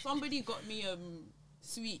 somebody got me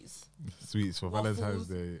sweets. Sweets for Valentine's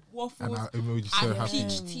Day. Waffles. And it made you so happy.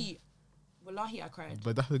 Peach tea. Wallahi, I cried.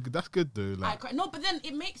 But that's good though. Like, I cried. No, but then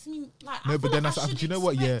it makes me like. No, but then do you know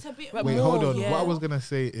what? Yeah. Wait, hold on. Yeah. What I was gonna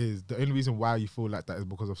say is the only reason why you feel like that is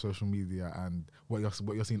because of social media and what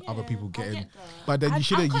you're seeing other people getting. But then you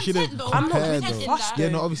shouldn't compare though. Yeah,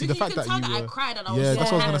 no, obviously the fact that you I cried and I was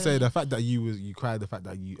that's what I was gonna say. The fact that you cried, the fact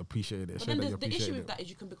that you appreciated it. But then the issue with that is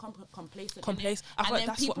you can become complacent. I feel like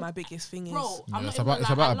that's what my biggest thing is. Bro, it's about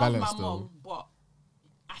a balance though. But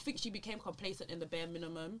I think she became complacent in the bare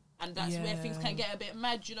minimum, and that's where things can get a bit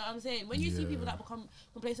mad. You know what I'm saying? When you see people that become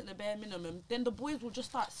complacent in the bare minimum, then the boys will just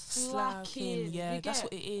start slacking. Yeah, that's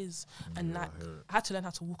what it is. And like, I had to learn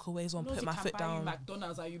how to walk away as well, put my foot down.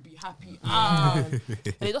 McDonald's, are you be happy? And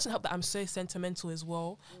it doesn't help that I'm so sentimental as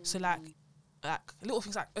well. So like little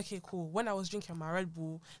things like, okay, cool. When I was drinking my Red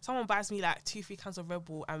Bull, someone buys me like 2-3 cans of Red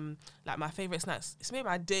Bull and like my favorite snacks. It's made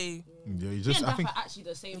my day. Yeah, you just. I think are actually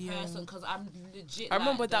the same person because I'm legit. I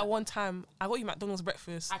remember that one time I got you McDonald's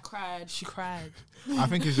breakfast. I cried. She cried. I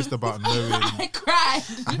think it's just about knowing. I cried.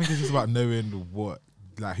 I think it's just about knowing what.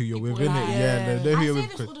 Like who you're with, like, innit? Yeah, know who you're with. I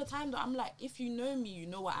say this all the time though. I'm like, if you know me, you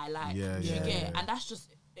know what I like. And that's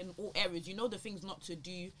just in all areas. You know the things not to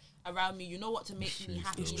do around me. You know what to make me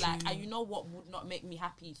happy. Like, and you know what would not make me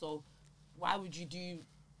happy. So why would you do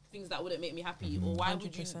things that wouldn't make me happy? Or why 100%.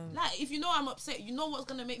 Would you like? If you know I'm upset, you know what's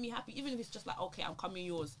gonna make me happy. Even if it's just like, okay, I'm coming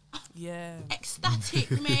yours. Yeah.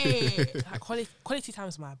 Ecstatic, mate. Like quality time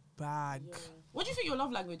is my bag. Yeah. What do you think your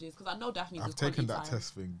love language is? Because I know Daphne's. I've taken that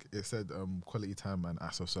test thing. It said quality time and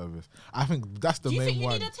acts of service. I think that's the main one. Do you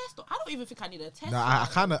think you need a test? I don't even think I need a test. No, I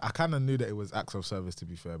kind of knew that it was acts of service, to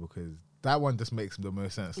be fair, because that one just makes the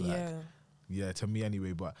most sense. Like, yeah, to me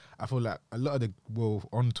anyway. But I feel like a lot of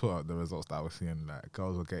on Twitter, the results that I was seeing, like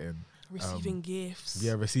girls were getting receiving gifts.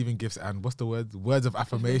 Yeah, receiving gifts and what's the word? Words of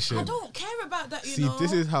affirmation. I don't care about that. See,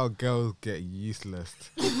 this is how girls get useless.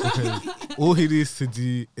 Because all he needs to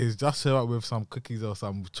do is just show up with some cookies or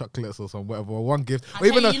some chocolates or some whatever, or one gift, or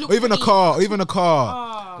even a car.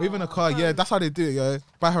 Yeah, that's how they do it. Yeah,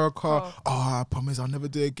 buy her a car. Oh, I promise I'll never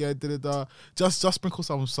do it again. Just sprinkle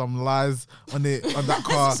some lies on that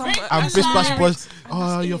car and bish bash bosh.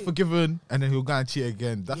 Oh, you're forgiven, and then he'll go and cheat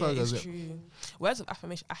again. That's how it goes. Words of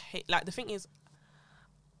affirmation, I hate. Like the thing is,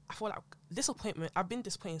 I feel like disappointment. I've been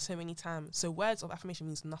disappointed so many times. So words of affirmation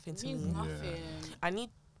means nothing to me. Nothing. I need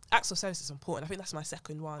acts of service is important. I think that's my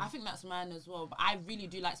second one. I think that's mine as well. But I really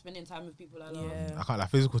do like spending time with people I love. Yeah. I can't like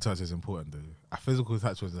physical touch is important though. A physical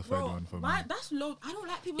touch was the third one for me. That's low. I don't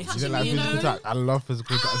like people touching me. Physical touch. I love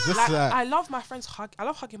physical touch. Just I love my friends I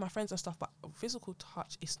love hugging my friends and stuff, but physical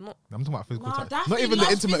touch is not. I'm talking about physical touch. Not even the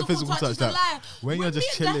intimate physical touch. Like, when you're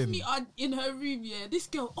just chilling. Daphne are in her room, this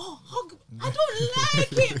girl, hug. I don't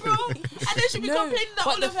like it, bro. And then she'll be complaining that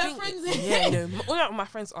all of her friends. Yeah, all of my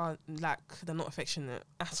friends are like they're not affectionate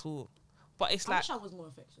at all. But it's I wish I was more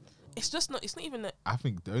affectionate. It's just not. It's not even that. I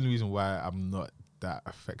think the only reason why I'm not that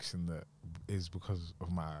affectionate is because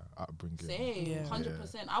of my upbringing. Same,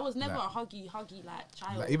 100%. I was never a huggy like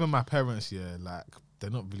child. Like even my parents, like they're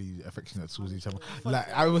not really affectionate towards each other.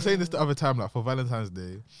 Like I was saying this the other time, like for Valentine's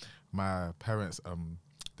Day, my parents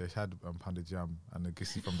they had pounded jam and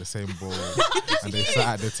legacy from the same bowl, and they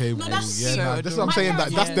sat at the table. That's what I'm saying.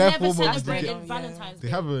 That's their form of Valentine's Day. They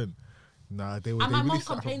haven't. Nah, they were. And my mom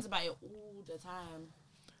complains about it all the time.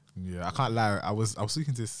 Yeah, I can't lie. I was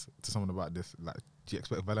speaking to someone about this. Like, do you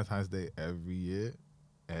expect Valentine's Day every year?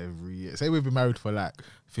 Every year. Say we've been married for like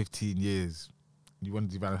 15 years. You want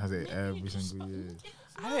to do Valentine's Day every single year.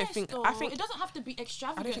 I don't think. Though. I think it doesn't have to be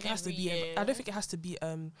extravagant. I don't think it has to be. Year. I don't think it has to be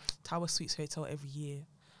Tower Suites Hotel every year.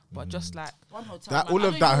 But just like one hotel, that, man. all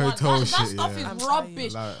of that hotel shit, that stuff yeah. is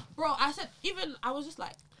rubbish, like, bro. I was just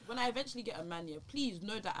like, when I eventually get a man, yeah, please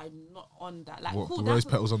know that I'm not on that. Like, what, cool, the rose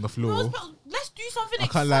petals on the floor. Rose petals, let's do something I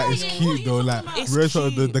can't exciting. like it's cute though, like It's rose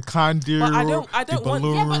petals, cute. the candy, But I don't the want-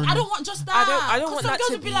 balloon. Yeah, but I don't want just that. I don't want some that girls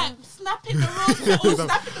to would be be- like snapping the rose petals,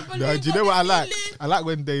 snapping the balloon. No, do you know what I like? Ceiling. I like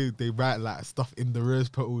when they write like stuff in the rose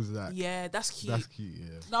petals. Like yeah, that's cute. that's cute. Yeah.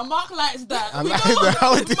 Now Mark likes that. I We like know that.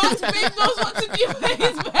 How Mark's did babe knows what to do for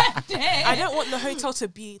his birthday. I don't want the hotel to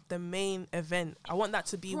be the main event. I want that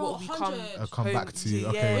to be Bro, what we come 100. Come home back to you.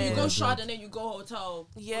 Okay, Yeah. When you go yeah. shard and then you go hotel.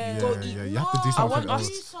 Yeah. Go Yeah, eat. yeah, you have to do No, something want us-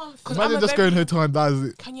 do else. something. 'Cause Imagine I'm a just going very- hotel and does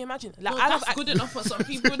it. Can you imagine? No, Like I love that's good enough for some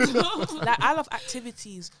people. like I love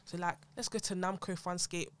activities. So like let's go to Namco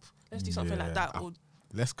Funscape. Let's do something like Yeah. that. Or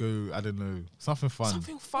Let's go. I don't know, something fun.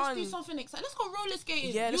 something Let's fun. do something exciting. Let's go roller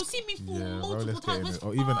skating. Yeah, You'll let's- see me fall Yeah, roller multiple skating, times. It's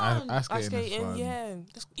or even fun. ice Ice skating is skating, fun. yeah.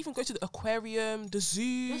 Let's even go to the aquarium, the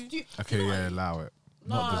zoo. Let's do. Okay, you know yeah, what? allow it.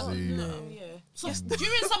 No, Not the zoo. no, yeah. So Yes.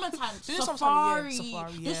 during summertime, During safari. summertime, yeah,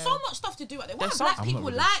 safari, There's yeah. so much stuff to do out there. Why There's are some- black I'm not people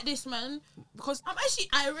really- like this, man? Because I'm actually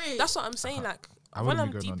irate. that's what I'm saying. Like I when wouldn't I'm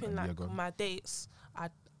be going deep on- in yeah, like go on. my dates,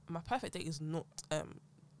 my perfect date is not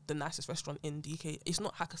the nicest restaurant in the UK. It's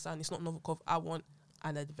not Hakkasan. It's not Novikov. I want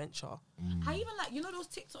an adventure. I even like, you know those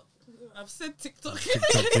TikTok. I've said TikTok.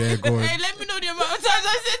 TikTok, yeah, go on. Hey, let me know the amount of times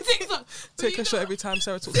I said TikTok. But Take you a shot know- every time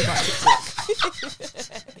Sarah talks about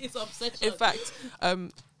TikTok. It's obsession. In fact,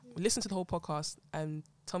 listen to the whole podcast and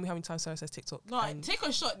tell me how many times Sarah says TikTok. no, and take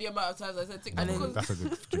a shot the amount of times I said TikTok. And then- because- That's a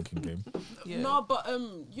good drinking game. yeah. No, but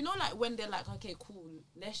you know, like when they're like, okay, cool,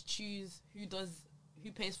 let's choose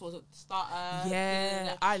who pays for the starter.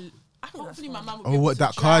 Yeah, I think Hopefully, that's my fun. mum will. Oh, be able what to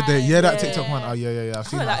that card there? drive. Yeah, that TikTok one. Oh, yeah. I've I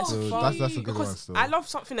seen feel that. like So it's that's a good one. because Still. I love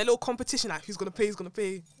something, a little competition, like who's gonna pay,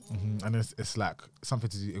 And it's like something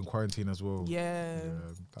to do in quarantine as well. Yeah.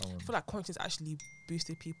 That one. I feel like quarantine's actually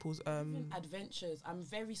boosted people's Even adventures. I'm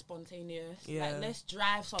very spontaneous. Yeah. Like, let's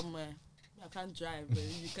drive somewhere. I can't drive, but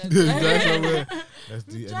you can Drive drive. somewhere. Let's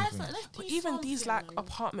do Drive anything. some- let's do But even these something, like man.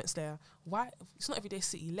 apartments there, why it's not everyday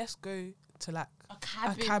city. Let's go to like a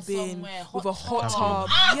cabin, a cabin somewhere, with a hot Cabin. tub.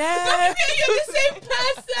 Ah, Yeah. You're the same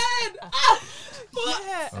person. Ah,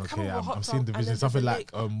 Yeah. a cabin Okay, with a hot I'm tub, seeing the and vision. then Something there's a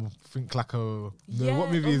like lake. think like a no. Yeah,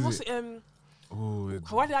 What movie what's is it? Oh,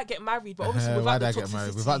 Why did I get married? But obviously why without did the I get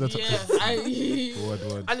married? toxicity. Without the yeah, toxicity. I,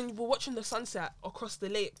 Word. And then you were watching the sunset across the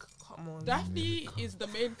lake. Come on. Daphne is the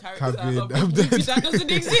main character Cabin. of a I'm movie dead. that doesn't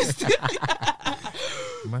exist.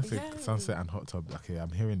 Massive Yeah. sunset and hot tub. Okay,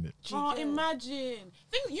 I'm hearing it. Oh, Yeah. imagine.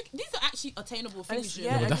 These are actually attainable And things. it's- you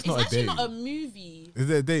yeah, know. but that's it's not a actually date. not a movie. Is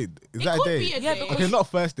it a date? Is It that a could date? be a Yeah, date. because- Okay, not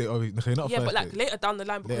first date. Okay, not Yeah, first but like date. later down the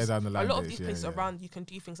line, because down the line a lot of dates, these yeah, places yeah. around, you can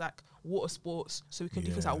do things like water sports, so we can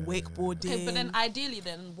do things like Yeah. wakeboarding. Okay, but then ideally,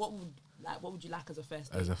 then what would you like as a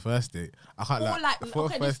first date? As a first date, I can't Or like, for a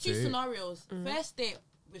okay, there's first two date scenarios. Mm. First date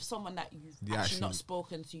with someone that you've Yeah, actually not actually-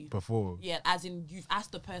 spoken to. before. Yeah, as in you've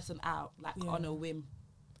asked the person out like Yeah. on a whim.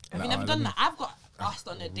 Have Like, you never let done me- that? I've got asked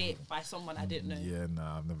on a date by someone I didn't know. Yeah,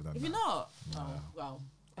 nah, I've never done Have you that. not? Oh, well.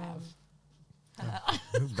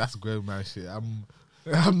 That's grown man shit.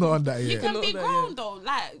 I'm not on that You yet. can Not be that, grown yeah. though.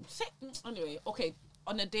 Like, anyway, okay.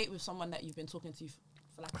 On a date with someone that you've been talking to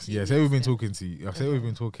for like 2 Yeah, weeks, say we've been then. talking to you. Say we've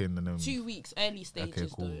been talking and then 2 weeks, early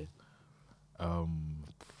stages cool. though.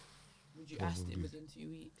 Would you ask it probably. within 2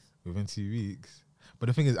 weeks? within 2 weeks. But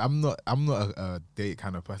the thing is, I'm not a date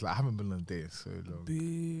kind of person. Like, I haven't been on a date in so long. Boo.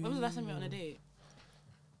 When was the last time you were on a date?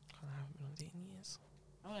 I haven't been on a date in years.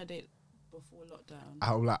 I went on a date before lockdown.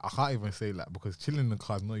 I can't even say like because chilling in the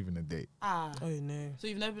car is not even a date. Ah, Oh no. so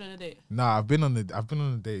you've never been on a date? Nah, I've been on the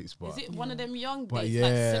dates, but Is it one of them young but dates, yeah,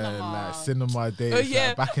 like cinema? cinema dates. Oh yeah.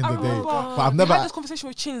 like, back in I the day. remember. But I've We never. had this conversation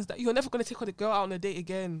with Chins that you're never gonna take a girl out on a date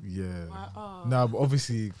again. Yeah. Wow. No, but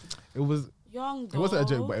obviously it was. Young It wasn't a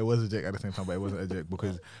joke, though. but it was a joke at the same time. But it wasn't a joke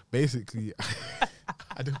because basically,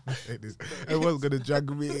 I don't want to say this. Everyone's gonna drag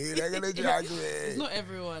me. They're gonna drag It's me. not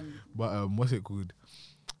everyone. But what's it called?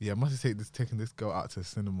 Yeah, I must have taken this girl out to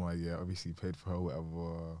cinema. Yeah, obviously paid for her,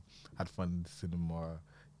 whatever. Had fun in the cinema.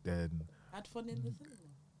 Then Had fun in the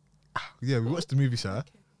cinema. yeah, we watched the movie. Sha. Okay.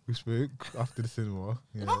 We spoke after the cinema.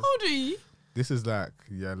 Yeah. How old are you? This is like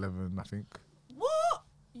 11, I think. What?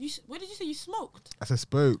 What did you say? You smoked? I said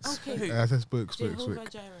spoke. Okay. I said spoke. Jehovah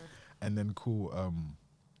Jireh. And then cool.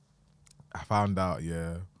 I found out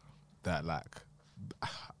that like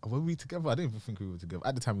were we together? I didn't even think we were together.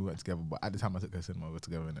 At the time we weren't together, but at the time I took her cinema, we were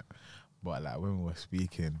together in it. But like when we were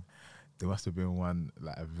speaking, there must have been one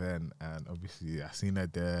like event, and obviously I seen her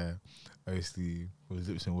there. Obviously, was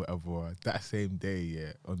zipsing whatever. That same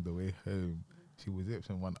day, on the way home, she was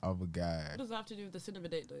zipsing one other guy. What does that have to do with the cinema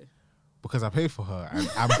date, though? Because I paid for her, and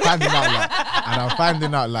I'm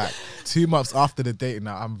finding out like 2 months after the date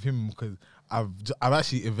now. I'm with him because I've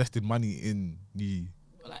actually invested money in you.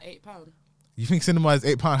 What, like £8? You think cinema is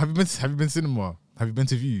 £8? Have you been cinema? Have you been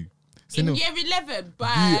to View? In year 11,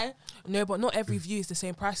 bye. No, but not every View is the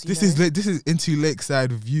same price. This is into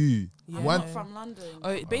Lakeside View. Yeah. One from London.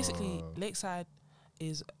 Basically, Lakeside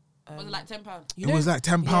is. Was it like £10? It was like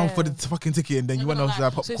 £10 for the fucking ticket, and then you went off to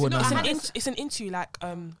that popcorn. It's an into like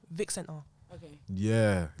Vic Centre. Okay.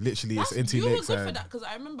 Yeah, literally, it's into Lakeside. You were good for that because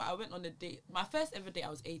I remember I went on a date. My first ever date, I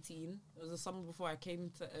was 18. It was the summer before I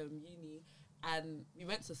came to uni. And we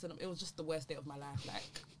went to cinema. It was just the worst date of my life.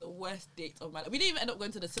 Like, the worst date of my life. We didn't even end up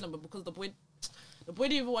going to the cinema because the boy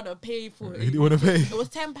didn't even want to pay for it. He didn't want to pay? It was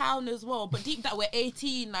 £10 as well. But deep that we're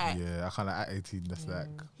 18, like... Yeah, I kind of at 18, that's like...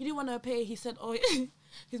 He didn't want to pay. He said, oh,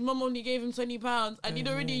 his mum only gave him £20. And he'd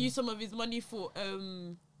already used some of his money for,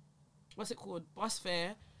 what's it called? Bus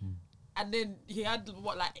fare. And then he had,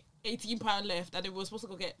 like £18 left. And then we were supposed to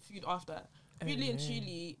go get food after. Really and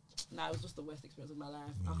truly, it was just the worst experience of my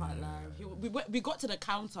life. I can't lie. We got to the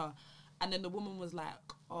counter, and then the woman was like,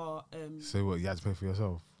 "Oh, So what? You had to pay for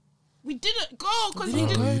yourself? We didn't go because you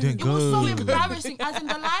didn't go. It was so embarrassing. As in,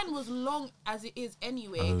 the line was long as it is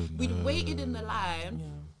anyway. We'd waited in the line,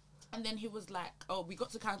 and then he was like, "Oh, we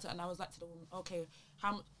got to the counter," and I was like to the woman, "Okay,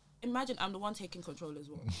 imagine I'm the one taking control as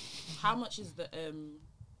well. How much is the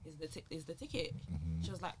is the ticket?" She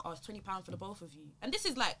was like, "Oh, it's £20 for the both of you." And this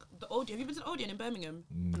is like the Odeon. Have you been to the Odeon in Birmingham?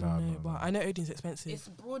 No, but I know Odeon's expensive. It's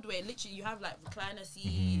Broadway. Literally, you have like recliner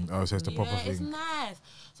seats. Oh, so it's the proper thing. It's nice.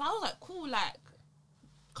 So I was like, cool, like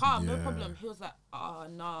calm, no problem. He was like, "Oh,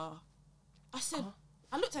 nah." I said,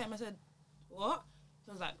 I looked at him. I said, "What?"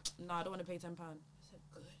 He was like, "Nah, I don't want to pay £10." I said,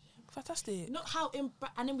 "Good." Fantastic. Not how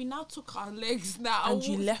and then we now took our legs now. And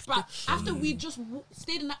you left back after we just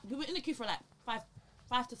stayed in that. We were in the queue for like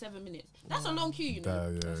 5 to 7 minutes. That's a long queue, you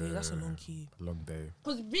know. That's a long queue. Long day.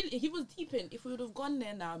 Because really, he was deep in. If we would have gone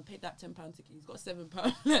there now and paid that £10 ticket, he's got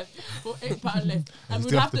 £7 left or £8 left, and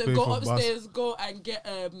we'd have to go upstairs, go and get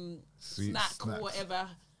snack or whatever.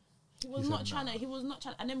 He was not trying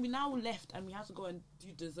to. And then we now left and we had to go and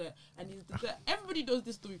do dessert. And his dessert, everybody does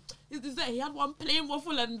this too. His dessert, he had one plain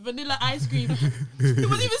waffle and vanilla ice cream. He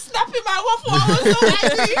was even snapping my waffle. I was so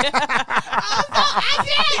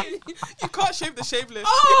angry. You can't shave the shameless.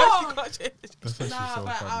 Oh! You can't shave the shameless.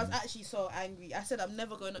 I was actually so angry. I said, I'm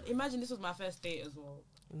never going to. Imagine this was my first date as well.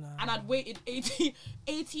 Nah. And I'd waited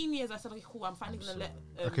 18 years. I said, okay, cool, I'm finally going to let...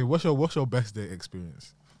 okay, what's your best date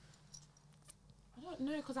experience?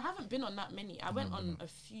 No, because I haven't been on that many. I went on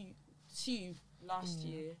two last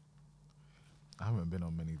year. I haven't been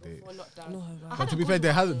on many dates. No, but to be fair,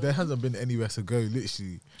 there hasn't been anywhere to go.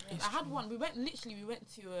 Literally, I had one. We went to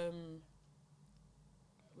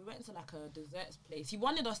like a desserts place. He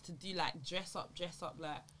wanted us to do like dress up.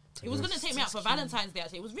 Like he was gonna take me out for Valentine's Day.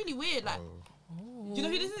 Actually, it was really weird. Like, do you know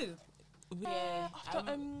who this is? Yeah,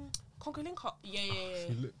 after Conquer Link Up. Yeah.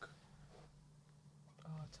 See, look.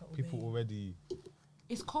 People already.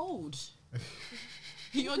 It's cold.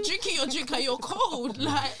 You're drinking your drink and you're cold.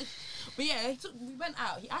 Like, but yeah, we went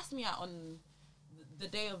out. He asked me out on the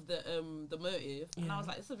day of the motive, and I was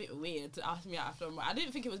like, it's a bit weird to ask me out after a motive. I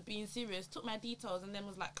didn't think it was being serious. Took my details and then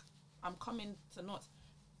was like, I'm coming to not.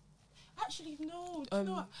 Actually, no. Do you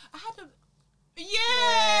know what? I had a.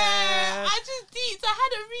 Yeah, I just did. I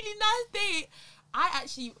had a really nice date. I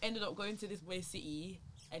actually ended up going to this boy's city.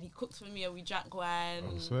 And he cooked for me and we drank wine.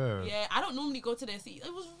 I swear. Yeah, I don't normally go to their city.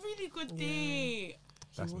 It was a really good day.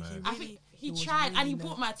 That's nice. I think he tried and he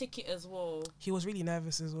bought my ticket as well. He was really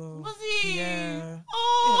nervous as well. Was he? Yeah.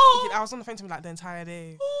 Oh. I was on the phone to him like the entire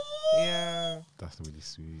day. Oh. Yeah. That's really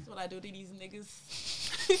sweet. That's what I do to these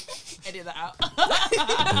niggas. Edit that out.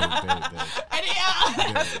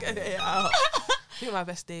 Edit it out. I think my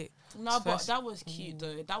best date. No, but that was cute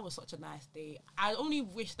though. That was such a nice date. I only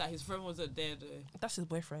wish that his friend wasn't there though. That's his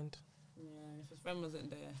boyfriend. Yeah, if his friend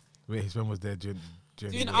wasn't there. Wait, his friend was there during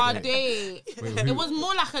our date. It was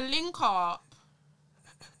more like a link up.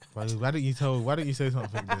 Why didn't you say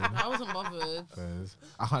something then? I wasn't bothered.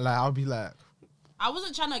 I can't like. I'll be like. I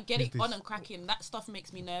wasn't trying to get it on and cracking. That stuff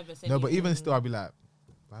makes me nervous. No, but even still, I'll be like.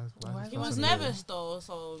 He was nervous though,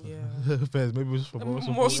 so yeah. Maybe it was from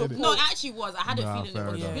more support. No, it actually was. I had a feeling it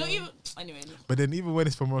was. You know, even anyway. But then even when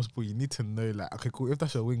it's from moral support, you need to know like, okay, cool. If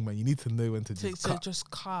that's your wingman, you need to know when to just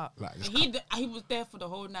cut. Like, he was there for the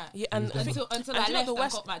whole night. Yeah, and until I left and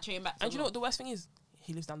got my train back. And you know what the worst thing is?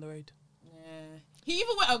 He lives down the road. Yeah. He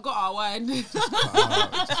even went and got our wine. Just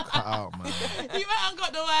cut out, man. He went and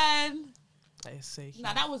got the wine. That is so cute.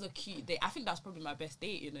 Nah, that was a cute date. I think that's probably my best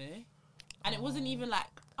date, you know. And it wasn't even like,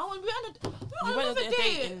 oh, we went on a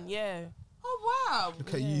date. Yeah. Oh wow.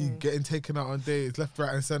 Look at you getting taken out on dates, left,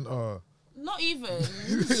 right, and centre. Not even.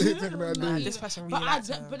 This person really likes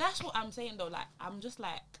her. But that's what I'm saying though. Like, I'm just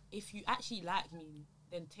like, if you actually like me,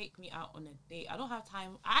 then take me out on a date. I don't have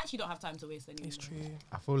time. I actually don't have time to waste anymore. It's true.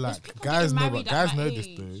 I feel like guys know, but guys know this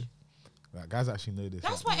though. Like guys actually know this.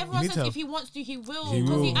 That's why everyone says if he wants to, he will. He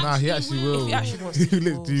will. He actually will. If he actually wants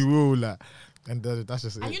to, he will. Like, and that's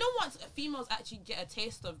just it. And you know, once females actually get a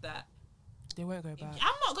taste of that, they won't go back.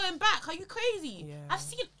 I'm not going back. Are you crazy? Yeah. I've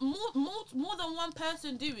seen more than one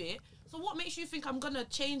person do it. So what makes you think I'm gonna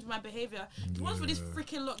change my behavior? If it wasn't for this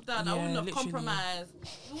freaking lockdown, I wouldn't have compromised.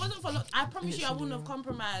 If it wasn't for I promise you, I wouldn't have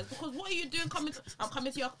compromised. Because what are you doing? I'm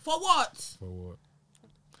coming to you for what? For what?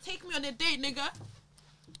 Take me on a date, nigga.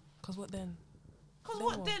 Cause what then?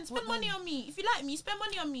 What then? Spend money on me. If you like me, spend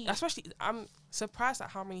money on me. Especially, I'm surprised at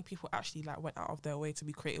how many people actually like went out of their way to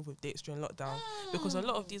be creative with dates during lockdown. Because a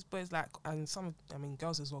lot of these boys and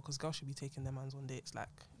girls as well, because girls should be taking their mans on dates. Like,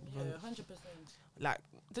 yeah, 100%. Like,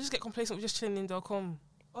 they just get complacent with just chilling in .com.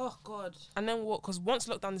 Oh God. And then what? Because once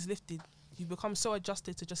lockdown is lifted, you become so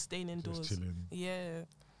adjusted to just staying indoors. Just chilling. Yeah.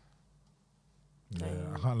 Yeah,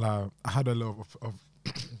 I can't lie. I had a lot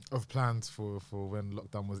of plans for when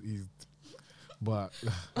lockdown was eased. But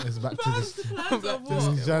it's back to this.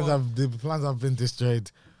 The plans have been destroyed.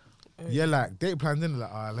 Yeah, like date plans in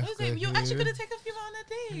like, let's go. You're actually gonna take a female on a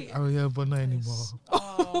date. Oh yeah, but not anymore.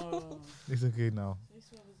 Oh, it's okay now.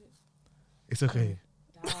 It's okay.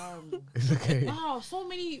 Damn. It's okay. Wow, so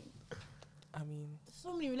many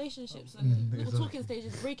relationships and little talking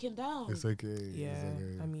stages breaking down. It's okay. Yeah.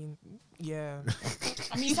 It's okay. Yeah.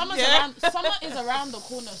 Summer is around the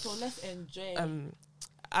corner, so let's enjoy.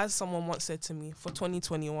 As someone once said to me, for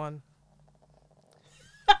 2021.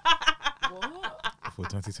 What? For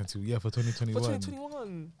 2020, yeah, for 2021. For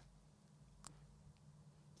 2021.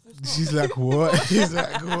 She's like, what? She's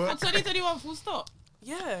like, what? For 2021, full stop.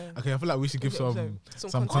 Yeah. Okay, I feel like we should give some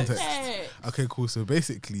context. Okay, cool. So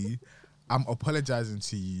basically, I'm apologizing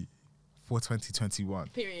to you for 2021.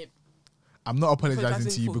 Period. I'm not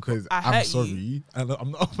apologizing to you because I'm sorry. And I'm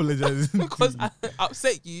not apologizing because I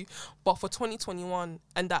upset you, but for 2021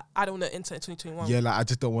 and that I don't want to enter 2021. Yeah, like I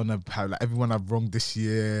just don't want to have like everyone I've wronged this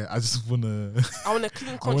year. I just want to. I want to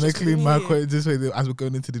clean. I want to clean my conscience this way. As we're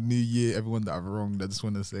going into the new year, everyone that I've wronged, I just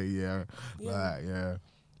want to say For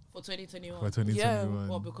 2021. For 2021. Yeah.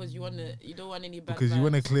 Well, because you don't want any bad. Because vibes. you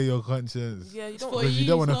want to clear your conscience. Yeah, you don't. Because you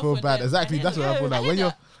don't want to feel bad. Exactly. That's what I feel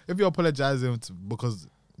like. If you're apologizing because.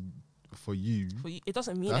 For you, it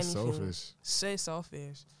doesn't mean that's anything. Selfish. So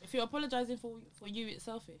selfish. If you're apologizing for you, it's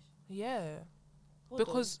selfish. Yeah. But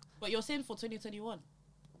you're saying for 2021.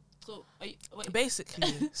 So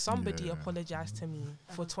basically, somebody apologized to me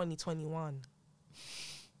for 2021.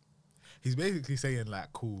 He's basically saying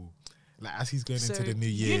like, cool. Like as he's going into the new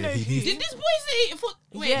year, did this boy say it for?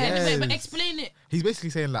 Wait, but explain it. He's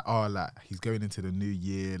basically saying like, he's going into the new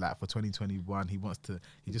year, like for 2021. He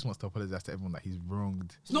just wants to apologize to everyone that he's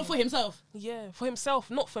wronged. It's not for himself. Yeah, for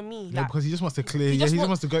himself, not for me. Yeah, because he just wants to clear. He just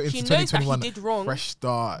wants to go into 2021. He did wrong, fresh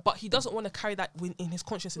start. But he doesn't want to carry that in his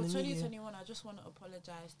conscience in the new year. 2021, I just want to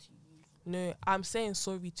apologize to you. No, I'm saying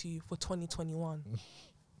sorry to you for 2021.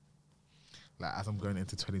 Like as I'm going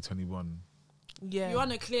into 2021. Yeah. You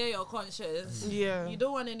want to clear your conscience. Yeah. You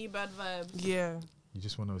don't want any bad vibes. Yeah. You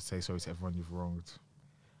just want to say sorry to everyone you've wronged.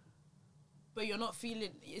 But you're not feeling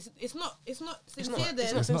it's not sincere.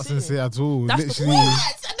 It's not sincere at all. That's literally. Now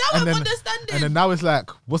I'm understanding. And then now it's like,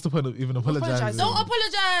 what's the point of even apologizing? Don't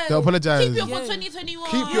apologize. Don't apologize. Keep your for 2021.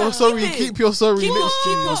 Keep your sorry. Keep your sorry. Keep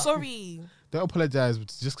your sorry. Don't apologize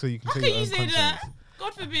just so you can. How can you say that?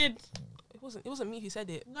 God forbid. It wasn't me who said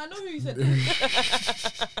it. No, I know who you said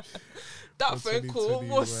that. That phone call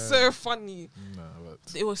was so funny. No,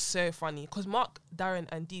 it was so funny because Mark, Darren,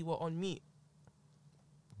 and Dee were on meet.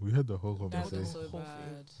 We had the whole conversation. That was so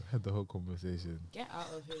bad. We had the whole conversation. Get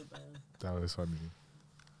out of here, bro. That was funny.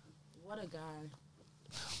 What a guy.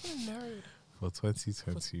 What a nerd. For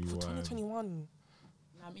 2021. For 2021.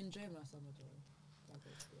 I'm enjoying my summer, though.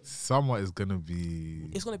 Summer is gonna be.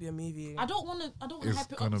 It's gonna be a movie. I don't want to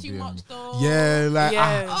hype it up too much though. Yeah, like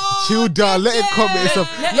chill down. Let it come itself.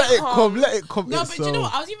 Let it come. Let it come. No, but you know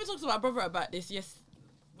what? I was even talking to my brother about this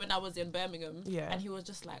when I was in Birmingham. Yeah, and he was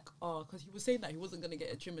just like, because he was saying that he wasn't gonna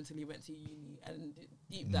get a trim until he went to uni, and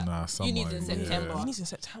uni's in September. Uni's in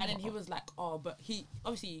September. And then he was like, but he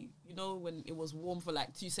obviously, when it was warm for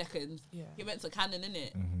like 2 seconds, he went to Cannon,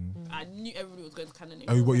 innit? I knew everybody was going to Cannon.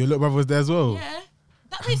 Oh, what, your little brother was there as well? Yeah.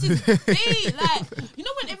 That race is bait. Like, you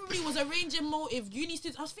know when everybody was arranging motive uni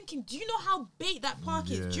students, I was thinking, do you know how bait that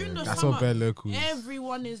park is? During the that's summer, all bare locals.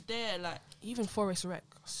 everyone is there. Like, even Forest Rec,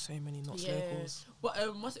 so many not locals. But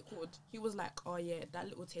what's it called? He was like, oh yeah, that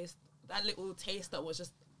little taste that was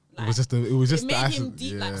just. Like, it was just it made the him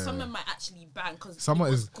deep. Like, someone might actually bang because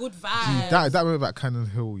someone is good vibes. That move at Cannon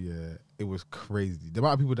Hill, it was crazy. The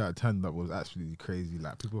amount of people that turned up was absolutely crazy.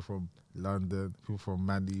 Like people from London, people from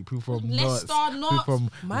Mandy, people from Leicester, people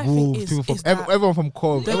from My Wolves, thing people from is that everyone from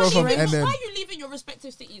Cork, everyone from NN. Why are you leaving your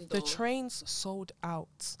respective cities though? The trains sold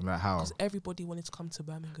out. Like how? Because everybody wanted to come to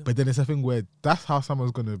Birmingham. But then it's a thing where that's how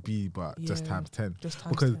summer's gonna be, but just times 10.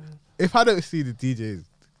 Because 10. if I don't see the DJs,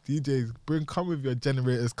 come with your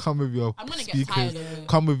generators, come with your I'm gonna get speakers, tired of it.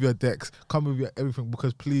 come with your decks, come with your everything.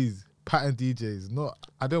 Because please, pattern DJs,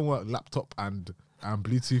 I don't want laptop and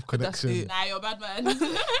Bluetooth connection. Nah, you're a bad man.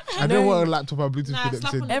 I don't want a laptop and Bluetooth Slap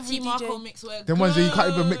connection. on the Every T-Marco DJ mix work. Them ones that you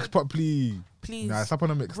can't even mix properly. Please. Nah, slap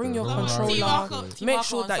on a mix. Bring though. your Don't worry. controller. T-Marco Make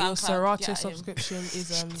sure on that your SoundCloud, Sriracha get him. subscription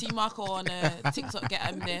is T-Marco on TikTok, get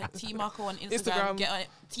him there. T-Marco on Instagram, get on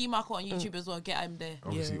T-Marco on YouTube as well, get him there.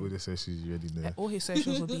 Obviously, all the socials you already know. all his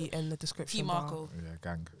socials will be in the description. T-Marco. Yeah,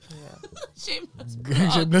 gang. Yeah.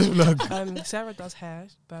 Shameless. Shameless vlog. Sarah does hair,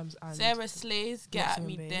 Bams, and Sarah Slays, get at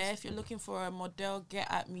me Maximum there. Bass. If you're looking for a model, get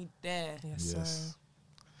at me there. yes, Yes.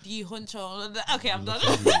 D Huncho. Okay, I'm done.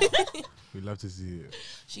 We love to see it.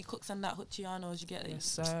 She cooks on that Huchianos, you get it? yes,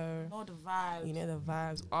 so Know the vibes. you know the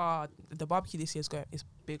vibes. The barbecue this year is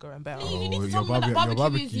bigger and better. You need to your tell me when that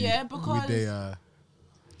barbecue is, yeah, we because there,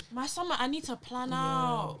 my summer, I need to plan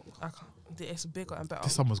out. I can't. It's bigger and better.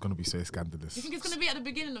 this summer's gonna be so scandalous. Do you think it's going to be at the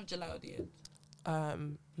beginning of July or the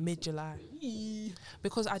end? Mid-July,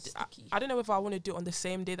 because I don't know if I want to do it on the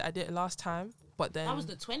same day that I did it last time, but then That was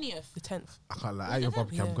the 20th. the 10th. I can't lie. At your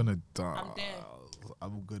barbecue, I'm Yeah. gonna dance. I'm there.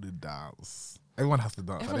 I'm gonna dance. Everyone has to dance.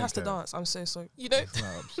 I Everyone don't has to care. dance. I'm so sorry. You know. It's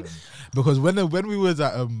not an option. Because when we was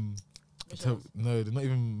at Michelle's. no, not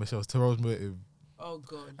even Michelle's, Terrell's Motive, Oh,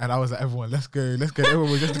 God. and I was like, everyone, let's go. Everyone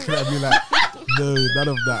was just looking at me like, no, none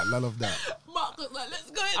of that. Mark was like, let's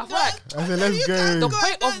go. I feel like I said, let's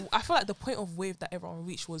go. I feel like the point of wave that everyone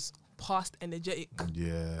reached was past energetic.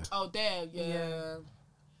 Yeah, Oh, there, yeah. Yeah.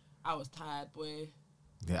 I was tired, boy.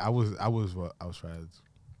 yeah. I was tired.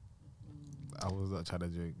 I was not trying to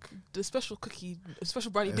drink. The special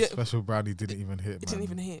brownie A special brownie didn't even hit. it didn't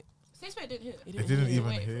even hit. Since it didn't hit. It It didn't hit. even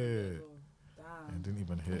Wait for it hit. as well. Damn. It didn't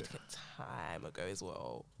even hit. Time ago as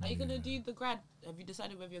well. Are you gonna do the grad? Have you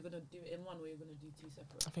decided whether you're gonna do it in one or you're gonna do two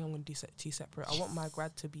separate? I think I'm gonna do two separate. I want my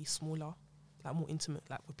grad to be smaller, like more intimate,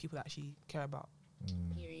 like with people that actually care about.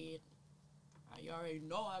 Period. You already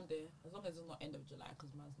know I'm there. As long as it's not end of July,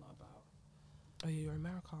 because man's not about. Oh yeah, you're in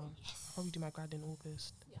America. I'll probably do my grad in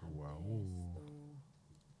August. Yeah, I'm Wow. there,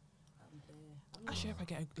 so I'm there. I'm not Actually, if I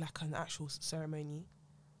get like an actual ceremony,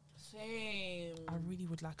 same. I really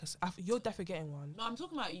would like you're definitely getting one. No, I'm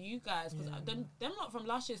talking about you guys because Yeah. them lot from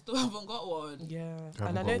last year still haven't got one. Yeah, Haven't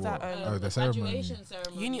and I got know what? that Oh, the ceremony. graduation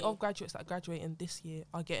ceremony. uni of graduates that graduating this year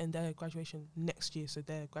are getting their graduation next year, so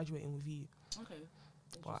they're graduating with you. Okay.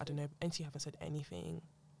 But I don't know. NT haven't said anything.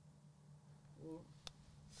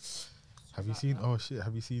 Have you seen? Oh shit!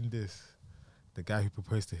 Have you seen this? The guy who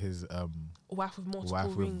proposed to his Wife with multiple wife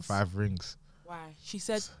with rings. 5 rings. Why? She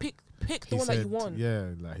said, "Pick the He one that you said, want." yeah,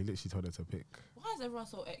 like he literally told her to pick. Why is everyone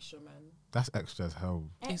so extra, man? That's extra as hell.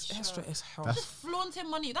 It's extra as hell. That's- Just flaunting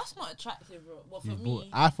money. That's not attractive, bro. Well, for You me, bought-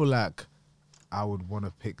 I feel like I would want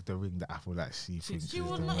to pick the ring that I feel like she thinks she is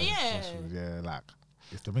would the not- most yeah. special. Yeah, like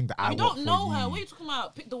it's the ring that I you want don't for know you. her. What are you talking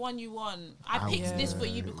about? Pick the one you want. I picked Yeah. this for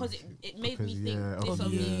you because it made me think yeah, this oh,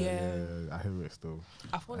 of yeah. me. yeah, I hear it still.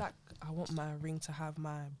 I feel like I want my ring to have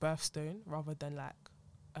my birthstone rather than like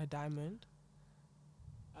a diamond,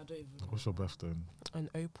 I don't even know. What's your birthstone? an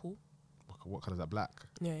opal. What colour is that? Black.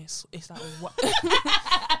 Yeah, it's like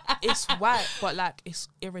it's white, but like it's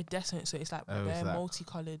iridescent, so it's like Oh, it's they're like-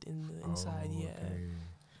 multicolored in the inside. Oh, Yeah, okay.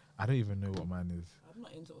 I don't even know what mine is. I'm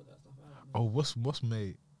not into all that stuff. I don't know. Oh, what's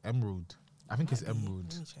May? Emerald. I think it's Might be. emerald.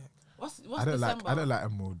 Let me check. What's I don't December? like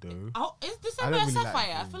emerald though. Oh, is I December don't a really like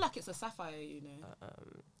sapphire? I green. feel like it's a sapphire, you know.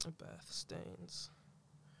 Birthstones.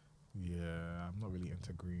 Yeah, I'm not really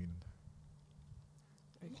into green.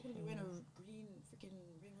 You're not gonna be wearing a green freaking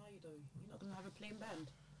ring, are you though? You're not gonna have a plain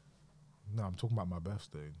band. No, I'm talking about my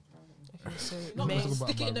birthstone. Okay, so You're not May, gonna Talk about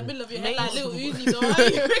stick it in the my middle of your May head like is- little Uzi though. Are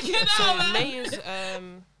you freaking so out,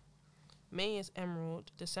 man? May is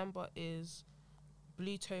emerald. December is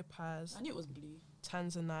blue topaz, I knew it was blue.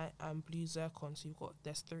 tanzanite, and blue zircon. So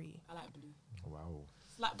there's 3. I like blue. Wow.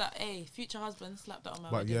 Slap that, hey, future husband, slap that on my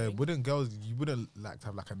But wedding yeah, ring. wouldn't girls? You wouldn't like to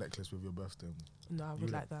have like a necklace with your birthstone. No, I would You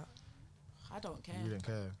like that. I don't care. You didn't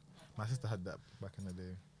care. My sister had that back in the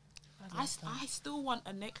day. I still want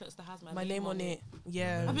a necklace that has my name on it.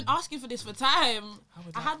 Yeah. I've been asking for this for time.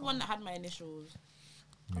 I had one that had my initials.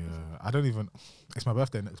 Yeah, I don't even. It's my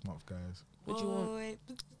birthday next month, guys. What do you want?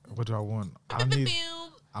 What do I want? I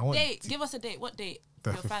want date. Give us a date. What date?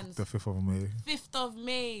 the Your fans. The 5th of May. 5th of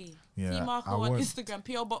May. Yeah, See Marco on Instagram.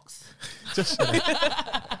 PO box. Just I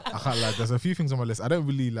can't lie. There's a few things on my list. I don't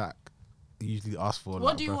really usually ask for.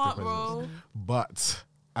 What do you want, bro? But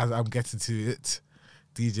as I'm getting to it,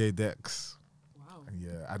 DJ Dex. Wow.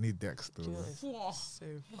 Yeah, I need Dex though. So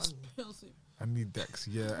funny. I need Dex.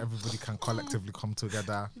 Yeah, everybody can collectively come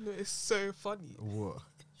together. You know, it's so funny. What?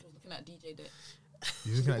 She was looking at DJ Dex.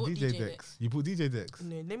 You're looking at DJ Dex. You bought DJ Dex.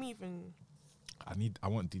 No, let me even. I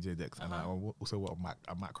want DJ Dex, and I also want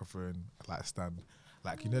a microphone, like stand,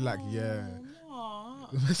 like you know, like yeah. Oh,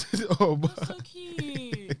 that's so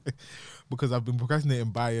cute. Because I've been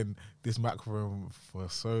procrastinating buying this microphone for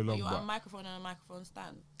so long. You want a microphone and a microphone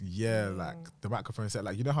stand? Yeah, like the microphone set,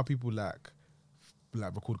 like you know how people like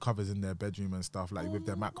record covers in their bedroom and stuff, like with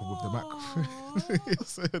their microphone.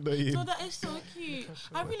 It's so annoying. No, that is so cute.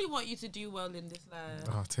 I really want you to do well in this life.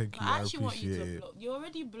 Oh, thank you. I actually want you to it. blow. You're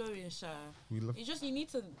already blowing, Sha. You need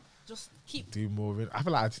to just keep do more of it. I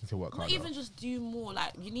feel like I just need to work harder. Not even just do more.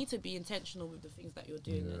 Like you need to be intentional with the things that you're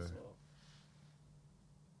doing as well.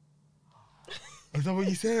 Is that what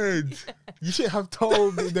you said? You should have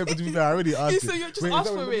told me that, but to be fair, I already asked So you just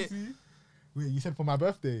asked for it. Wait, you said for my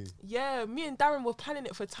birthday? Yeah, me and Darren were planning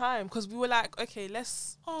it for time because we were like, okay,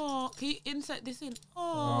 let's. Oh, can you insert this in?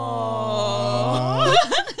 Oh,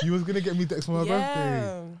 you was gonna get me Dex for my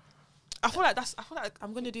birthday. I feel like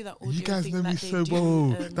I'm gonna do that audio. You guys thing know me that so they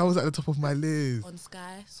well. do, That was at the top of my list. On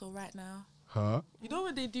Sky, so right now. Huh? You know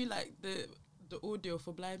when they do like the audio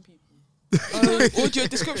for blind people? Audio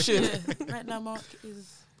description. Yeah. Right now, Mark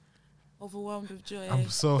is overwhelmed with joy. I'm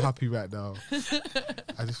so happy right now.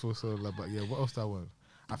 I just feel so loved. But yeah, what else do I want?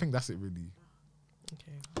 I think that's it really.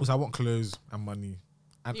 Okay. Because I want clothes and money.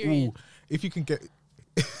 And if you can get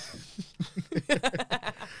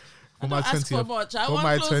for my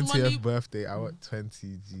 20th birthday, I want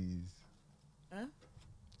 20 G's. Huh?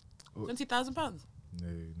 £20,000? No.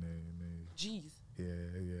 G's.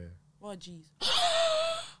 Yeah. What G's?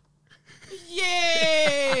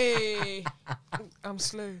 Yay! I'm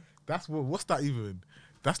slow. That's what's that even?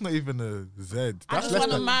 That's not even a Z. I just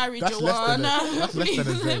want to marry Joanna.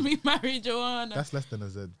 Please let me marry Joanna. That's less than a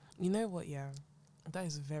Z. You know what? Yeah, that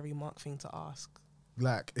is a very Mark thing to ask.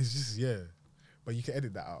 Like it's just but you can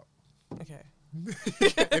edit that out. Okay.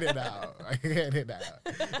 Edit that out. I can edit that out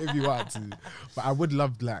if you want to. But I would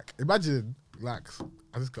love imagine I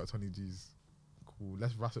just got 20 G's. Cool.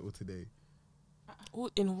 Let's rush it all today. All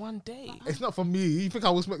in one day. It's not for me. You think I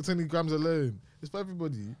will smoke 20 grams alone? It's for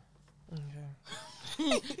everybody.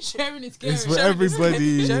 Okay. Sharing is caring. It's for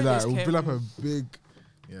everybody. Sharing Like is we'll caring. build up a big.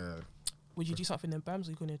 Yeah. Would you do something in Bams or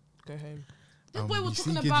are you gonna go home? This boy was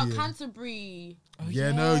talking about Canterbury. Oh,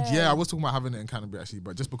 I was talking about having it in Canterbury actually,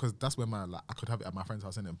 but just because that's where I could have it at my friend's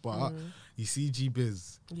house, innit? But you see, G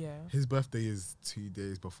Biz, his birthday is 2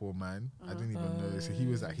 days before mine. I didn't even know, so he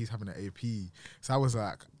was like, he's having an AP. So I was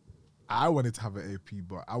like, I wanted to have an AP,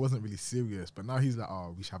 but I wasn't really serious. But now he's like,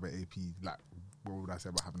 oh, we should have an AP. Like, what would I say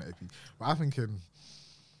about having an AP? But I'm thinking,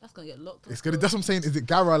 that's gonna get locked up. It's gonna. That's what I'm saying. Is it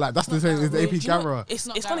Gara? Like that's the same. Is the AP Gara? It's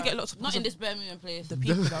gonna get locked up. Not in this Birmingham place. The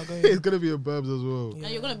people that are going. It's gonna be a Burbs as well.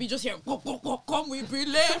 And you're gonna be just here. Come, we be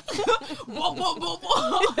late. And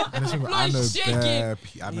I know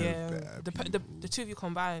bare the two of you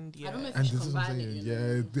combined. Yeah. I don't know if and you this is what I'm combine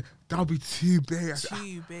saying. it. That'll be too big.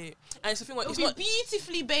 Too big. And it's the thing. It'll be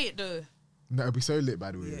beautifully baked though. No, it'll be so lit,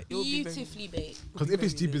 by the way. Yeah, Beautifully baked. Because if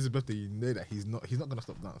it's G-Biz's birthday, you know that he's not gonna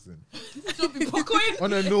stop dancing. It'll be pocoing.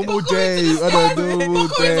 On a normal day.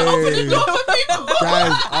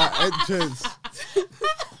 Guys, our entrance.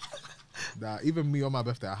 Nah, even me on my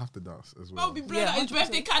birthday, I have to dance as well. I'll be blowing out his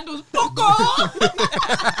birthday candles. Poco!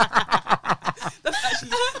 That's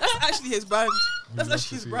actually his brand. That's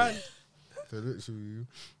actually his brand. So literally,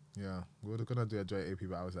 yeah, we were gonna do a joint AP,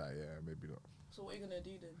 but I was like, yeah, maybe not. So what are you gonna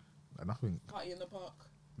do then? Nothing. Party in the park.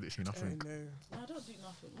 Literally nothing. No, I don't do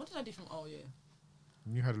nothing. What did I do from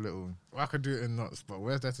You had a little. Well, I could do it in knots, but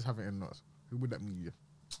where's there to have it in knots? Who would let me?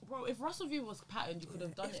 Bro, if Russellville was patterned, you could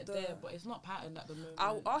have done it there, but it's not patterned at the moment.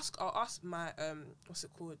 I'll ask my what's it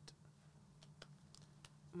called?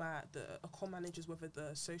 The account managers whether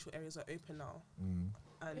the social areas are open now.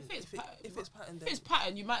 And if it's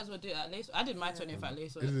patterned, you might as well do it at Lace. I did my 20th at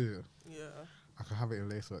Lacework. Is it? Yeah. I could have it in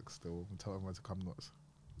Lacework still and tell everyone to come nuts.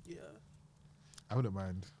 Yeah. I wouldn't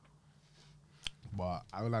mind. But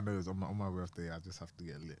all I know is on my birthday, I just have to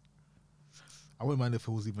get lit. I wouldn't mind if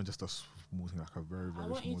it was even just a small thing, like a very, very I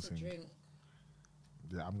want small you to thing. drink.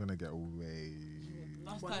 Yeah, I'm gonna get way.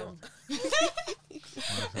 Last Why time.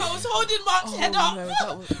 Honestly, I was holding Mark's head up, no,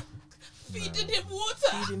 that was feeding him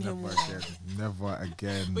water. feeding him never water. again. Never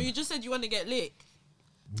again. But you just said you want to get lit.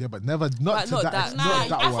 Yeah, but never, not Like, to not that. that- ex- Nah, not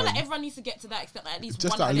that I feel one. like everyone needs to get to that extent, like at least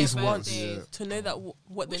Just one at of least their once, birthdays. yeah. To know that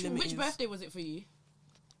what the limit Which is. birthday was it for you?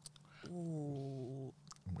 Ooh.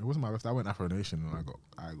 It wasn't my birthday. I went Afro Nation and I got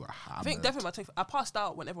hammered. I think definitely my 25th. I passed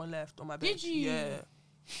out when everyone left on my bed. Did you? Yeah.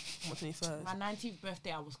 On my 21st. My 19th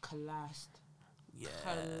birthday, I was collapsed. Yeah.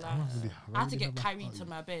 I had to get carried to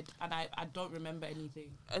my bed, and I don't remember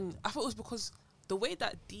anything. And I thought it was because the way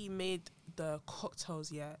that D made the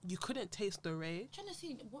cocktails, yeah, you couldn't taste the Ray. I'm trying to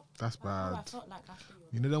see what. That's how I bad. felt like after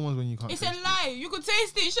You know the ones when you can't. It's a taste it? lie. You could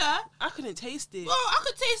taste it, Sha. I couldn't taste it. Bro, I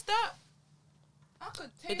could taste that. I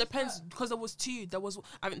could taste It depends that. because there was two. There was,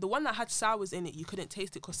 I mean, the one that had sours in it, you couldn't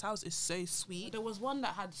taste it because sours is so sweet. There was one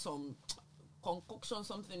that had some concoction or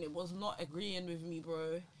something. It was not agreeing with me,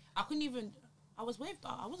 bro. I couldn't even. I was waved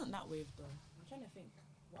out. I wasn't that waved though. I'm trying to think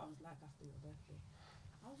what I was like after your birthday.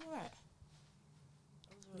 I was alright.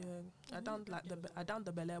 Yeah, I downed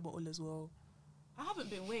the Bel Air bottle as well. I haven't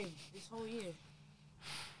been waved this whole year.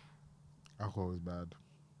 Alcohol is bad.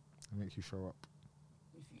 It makes you show up.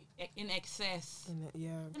 If you, in excess. In it,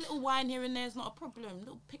 yeah. A little wine here and there is not a problem.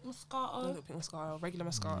 Little pick Moscato. Little pink mascara, regular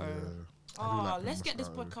mascara. Yeah. I do Oh, like let's get this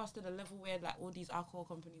Moscato. podcast to the level where like all these alcohol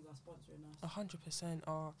companies are sponsoring us.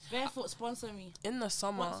 100%. Barefoot sponsor me. In the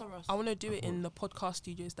summer, Sponsor us. I want to do it in the podcast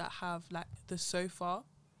studios that have like the sofa,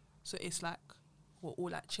 so it's like we're all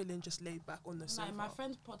like chilling, just laid back on the sofa. Like my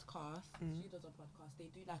friend's podcast, she does a podcast. They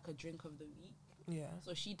do like a drink of the week. Yeah.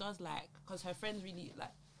 So she does like, because her friend's really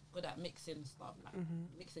like good at mixing stuff, like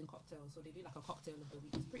mixing cocktails. So they do like a cocktail of the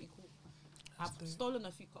week. It's pretty cool. I've dope. stolen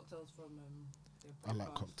a few cocktails from their I like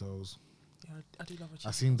podcast. cocktails. Yeah, I do love a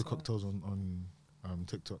I seen the cocktails on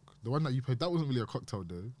TikTok. The one that you posted, that wasn't really a cocktail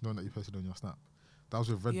though. The one that you posted on your Snap. That was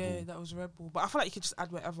with Red Yeah, Bull. that was Red Bull. But I feel like you could just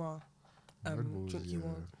add whatever Red Bulls, drink you yeah.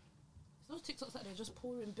 want. Those TikToks that they're just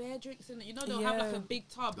pouring bare drinks in it. You know they'll have like Yeah. a big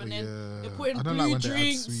tub and Yeah. then they're putting I don't blue like when they add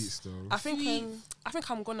drinks. sweets though. I think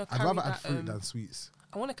I'm gonna I'd carry rather add that. fruit than sweets.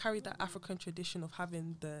 I want to carry that African tradition of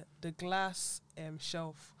having the glass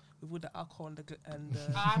shelf with all the alcohol and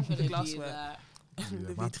I'm the gonna do glassware. that. Yeah,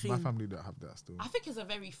 The my vitrine. family don't have that still. I think it's a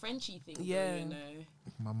very Frenchy thing. though, Yeah. you know.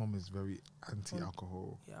 My mum is very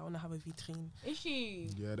anti-alcohol. Yeah, I want to have a vitrine. Is she?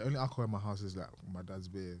 Yeah, the only alcohol in my house is like my dad's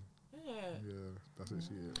beer. Yeah. Yeah, that's what she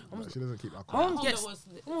is. I'm- Like, she doesn't keep My alcohol. mum Oh, gets there was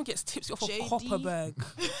Everyone gets tipsy off JD. of Copperberg.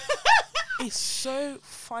 It's so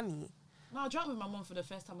funny. No, I drank with my mum for the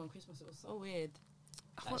first time on Christmas. It was so weird.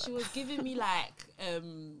 feel Like, she was giving me like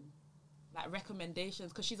recommendations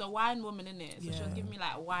because she's a wine woman, innit? So she was Yeah. giving me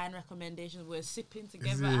like wine recommendations. We're sipping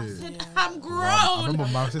together. it? I said, Yeah. I'm grown. I remember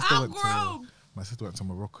my sister I'm went grown. to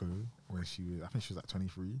Morocco when she was, I think she was like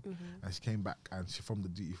 23, and she came back and she from the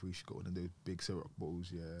duty free she got one of those big Ciroc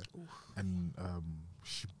bottles, yeah, and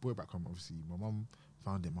she brought it back home. Obviously, my mum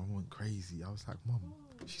found it. My mum went crazy. I was like, Mum,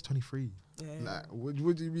 she's 23. Yeah. Like, what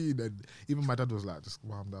do you mean? And even my dad was like, just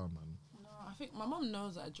calm down, man. No, I think my mum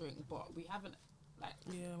knows I drink, but we haven't like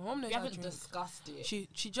Yeah, my mum knows we I haven't drink. discussed it. She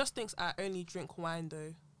just thinks I only drink wine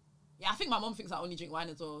though. Yeah, I think my mum thinks I only drink wine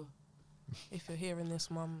as well. If you're hearing this,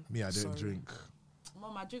 Mum. Me, I don't sorry. drink.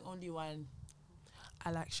 Mum, I drink only wine.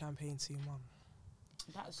 I like champagne too, Mum.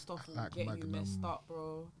 That stuff will like get you Magnum. messed up,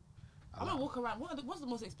 bro. I'm gonna walk around. What's the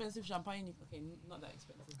most expensive champagne? Okay, not that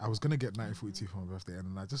expensive. I was gonna get 1942 for my birthday, and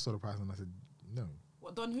then I just saw the price and I said, no.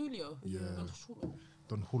 What, Don Julio? Yeah. Don Julio.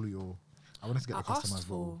 Don Julio. I wanted to get the customized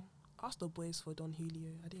bowl. asked the boys for Don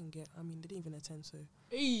Julio. They didn't even attend, so.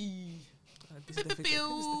 Hey. This is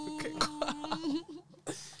difficult.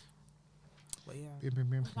 But yeah.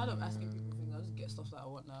 I don't ask people things. I just get stuff that I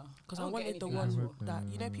want now. Because I don't get wanted the anything one actual. that,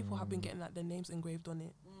 you know, people have been getting like their names engraved on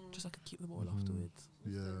it. Just so I could keep the bottle afterwards.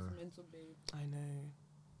 Yeah. Sentimental, babe. I know.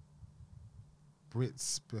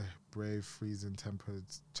 Brits brave freezing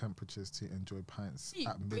temperatures to enjoy pints See,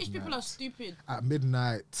 at British people are midnight. stupid. At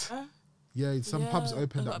midnight. Huh? Yeah, some pubs Yeah,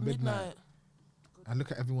 opened like at midnight. And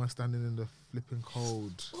look at everyone standing in the flipping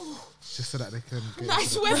cold. Just so that they can get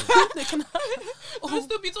Nice into the weather. They can. We'll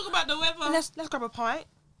still be talking about the weather. Let's grab a pint.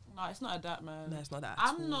 No, it's not that, man. No, it's not that.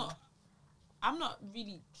 at all. I'm not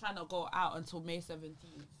really trying to go out until May 17th.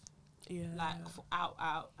 Yeah. Like for out,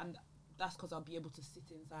 and that's because I'll be able to sit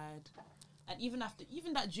inside. And even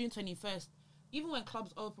that June 21st, even when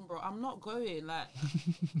clubs open, bro, I'm not going. Like,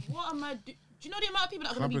 what am I Do you know the amount of people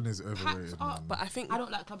that are going to Clubbing be is overrated, packed up? man. But I think I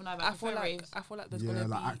don't like clubbing either. I feel raves. like there's Yeah, gonna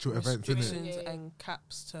like be actual events, innit? restrictions Yeah. and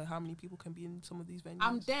caps to how many people can be in some of these venues.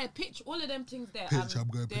 I'm there. Pitch all of them things there. Pitch, I'm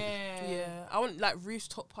going there. Yeah, I want like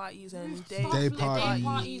rooftop parties and Rooftop Day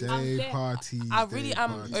parties, I'm day there. parties. I really day am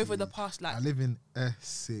parties. over the past like I live in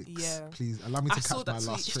Essex. Yeah. Please allow me to I saw catch my that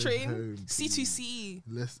last tweet. train home. C2C.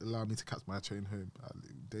 Let's allow me to catch my train home.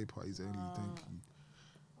 Day parties only. Thank you.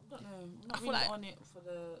 I don't know. I'm I not feel really like- on it for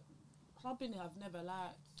the clubbing. I've never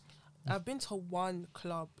liked. I've been to one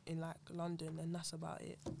club in like London and that's about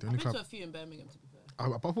it. The I've only been club. to a few in Birmingham, to be fair.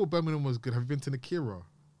 I thought Birmingham was good. Have you been to Nakira?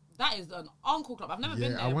 That is an uncle club. I've never been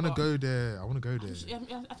Yeah, there. I want to but go there. I want to go there.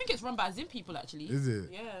 I think it's run by Zim people, actually. Is it?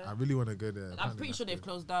 Yeah. I really want to go there. I'm Apparently pretty that's sure they've good.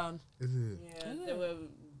 closed down. Is it? Yeah, they were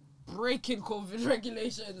breaking COVID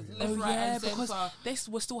regulations left, Oh right, yeah, and because centre. they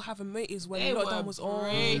were still having motives when They lockdown were was on.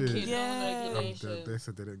 breaking Yeah. those regulations. They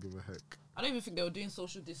said they don't give a heck. I don't even think they were doing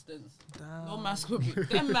social distance. Damn. No mask would be.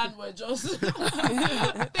 Them man were just. they were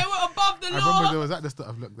above the I remember law. there was at the start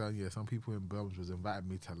of lockdown. Yeah, some people in Birmingham was inviting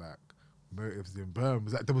me to like motives in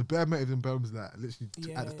Birmingham. Like there was bare motives in Birmingham like literally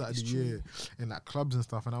Yeah, at the start of the it's year in like clubs and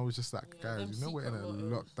stuff. And I was just like, Yeah, them guys, you know we're in a secret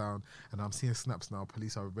motives. lockdown, and I'm seeing snaps now.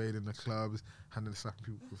 Police are raiding the clubs, handing slapping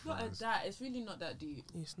people with It's not flyers. that. It's really not that deep.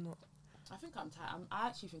 It's not. I think I'm tired. I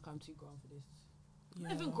actually think I'm too grown for this. I'm Yeah.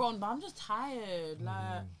 not even grown, but I'm just tired.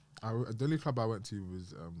 Like, The only club I went to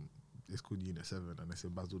was it's called Unit 7, and it's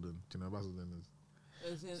in Basildon. Do you know Basildon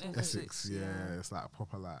is? it's in Essex, yeah. yeah. It's like a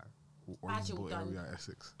proper like Actually Orangeable done. area,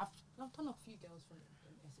 Essex. I've done a few girls from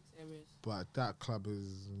Essex areas. But that club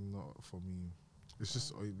is not for me. It's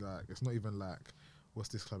just like it's not even like what's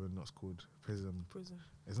this club in Knots called? Prism.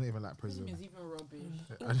 It's not even like Prism. Prism is even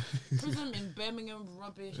rubbish. Prism in Birmingham,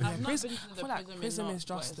 rubbish. Yeah, I've not Prism, been I to the feel like Prism. Prism in is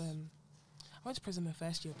Knots, just but it's- I went to Prism in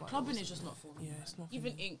first year, but clubbing it is just wasn't- not for me. Yeah, it's not. For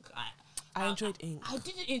Even me. Ink. I enjoyed Ink. I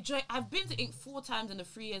didn't enjoy. I've been to Ink 4 times in the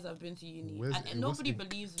 3 years I've been to uni, Where's and Ink? nobody What's Ink?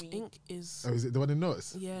 believes me. Ink is Oh, is it the one in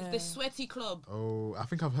Knots? yeah. It's the sweaty club. Oh, I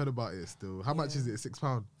think I've heard about it still. How much Yeah. is it?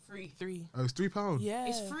 £6? Free. 3. Oh, it's £3. Yeah,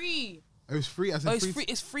 It's free. Oh, it's free. As in Oh, it's free. free.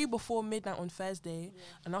 It's free before midnight on Thursday,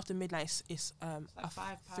 and after midnight, it's like a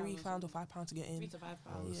 £5 £3 or £5 to get £3 in. to £5,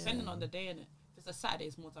 yeah. depending on the day. Innit? If it's a Saturday,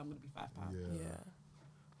 it's more time. Going to be £5. Yeah. Yeah,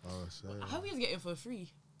 Oh, so I hope he's getting for free.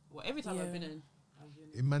 Well, every time I've Yeah. been in.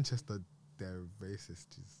 in Manchester, they're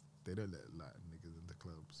racist. They don't let like niggas into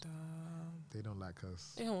clubs. They don't like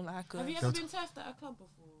us. they don't like us. Have you ever been teft at a club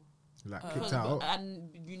before? Like Uh, kicked out. And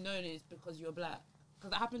you know this because you're black.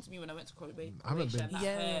 Because that happened to me when I went to Croatia. I haven't been.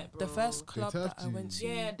 Yeah, the first club that I turfed went to.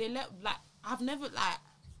 you. Yeah, they let like I've never like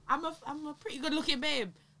I'm a pretty good looking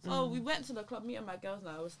babe. So we went to the club, me and my girls.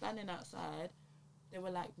 Now I was standing outside. They were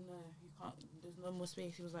like, "No, you can't. There's no more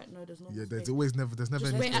space." He was like, "No, there's no Yeah, more there's space." always never. There's never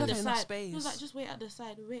Just any wait at the There's enough side. space. He was like, "Just wait at the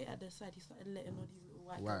side. Wait at the side." He started letting all these little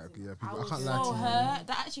white White, girls in. yeah, people- I I was can't so lie to you. hurt.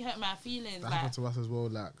 That actually hurt my feelings. That Like, happened to us as well.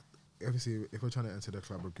 Like, obviously, if we're trying to enter the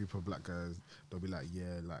club, a group of black guys, they'll be like,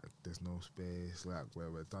 "Yeah, like there's no space, like where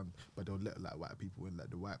we're done." But they'll let like white people in, like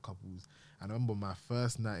the white couples. And I remember my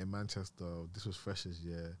first night in Manchester. This was freshers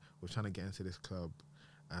year. We're trying to get into this club,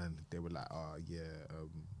 and they were like, "Oh yeah,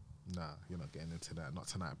 nah, you're not getting into that. Not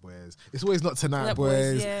tonight, boys. It's always not tonight, Yeah,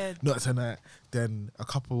 boys. yeah. Not tonight." Then a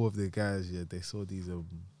couple of the guys, yeah, they saw these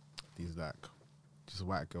like just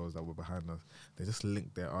white girls that were behind us. They just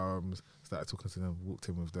linked their arms, started talking to them, walked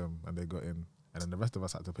in with them, and they got in. And then the rest of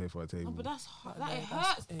us had to pay for a table. oh, but that's hard. Yeah, Like, it that's-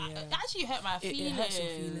 hurts. yeah. It actually hurt my It feelings. hurts your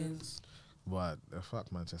feelings. But fuck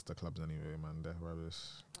Manchester clubs anyway, man. They're rubbish.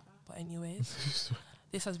 But anyways,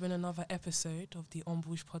 this has been another episode of the On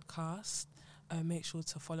Bush podcast. Make sure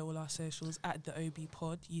to follow all our socials at the OB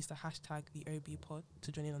Pod. Use the hashtag the OB Pod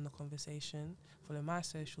to join in on the conversation. Follow my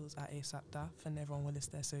socials at ASAPDAF, and everyone will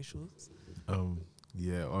list their socials.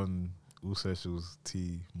 Yeah, on all socials,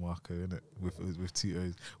 T Marco, innit? With 2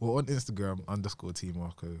 O's. Well, on Instagram, _T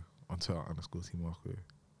Marco. On Twitter, _T Marco.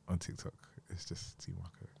 On TikTok, it's just T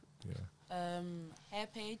Marco. Yeah. Hair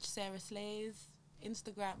page, Sarah Slays.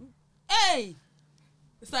 Instagram. Hey!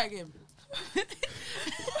 Let's start again.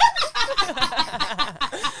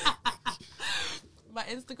 My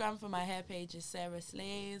Instagram for my hair page is Sarah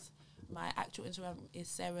Slays. My actual Instagram is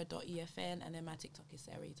sarah.efn, and then my TikTok is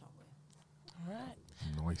Sarah Etongwe. All right.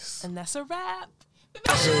 Nice. And that's a wrap. And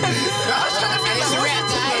it's a wrap,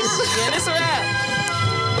 guys. Yeah, that's a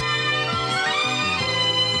wrap.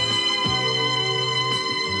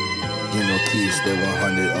 You know, keys, the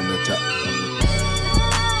 100 on the top.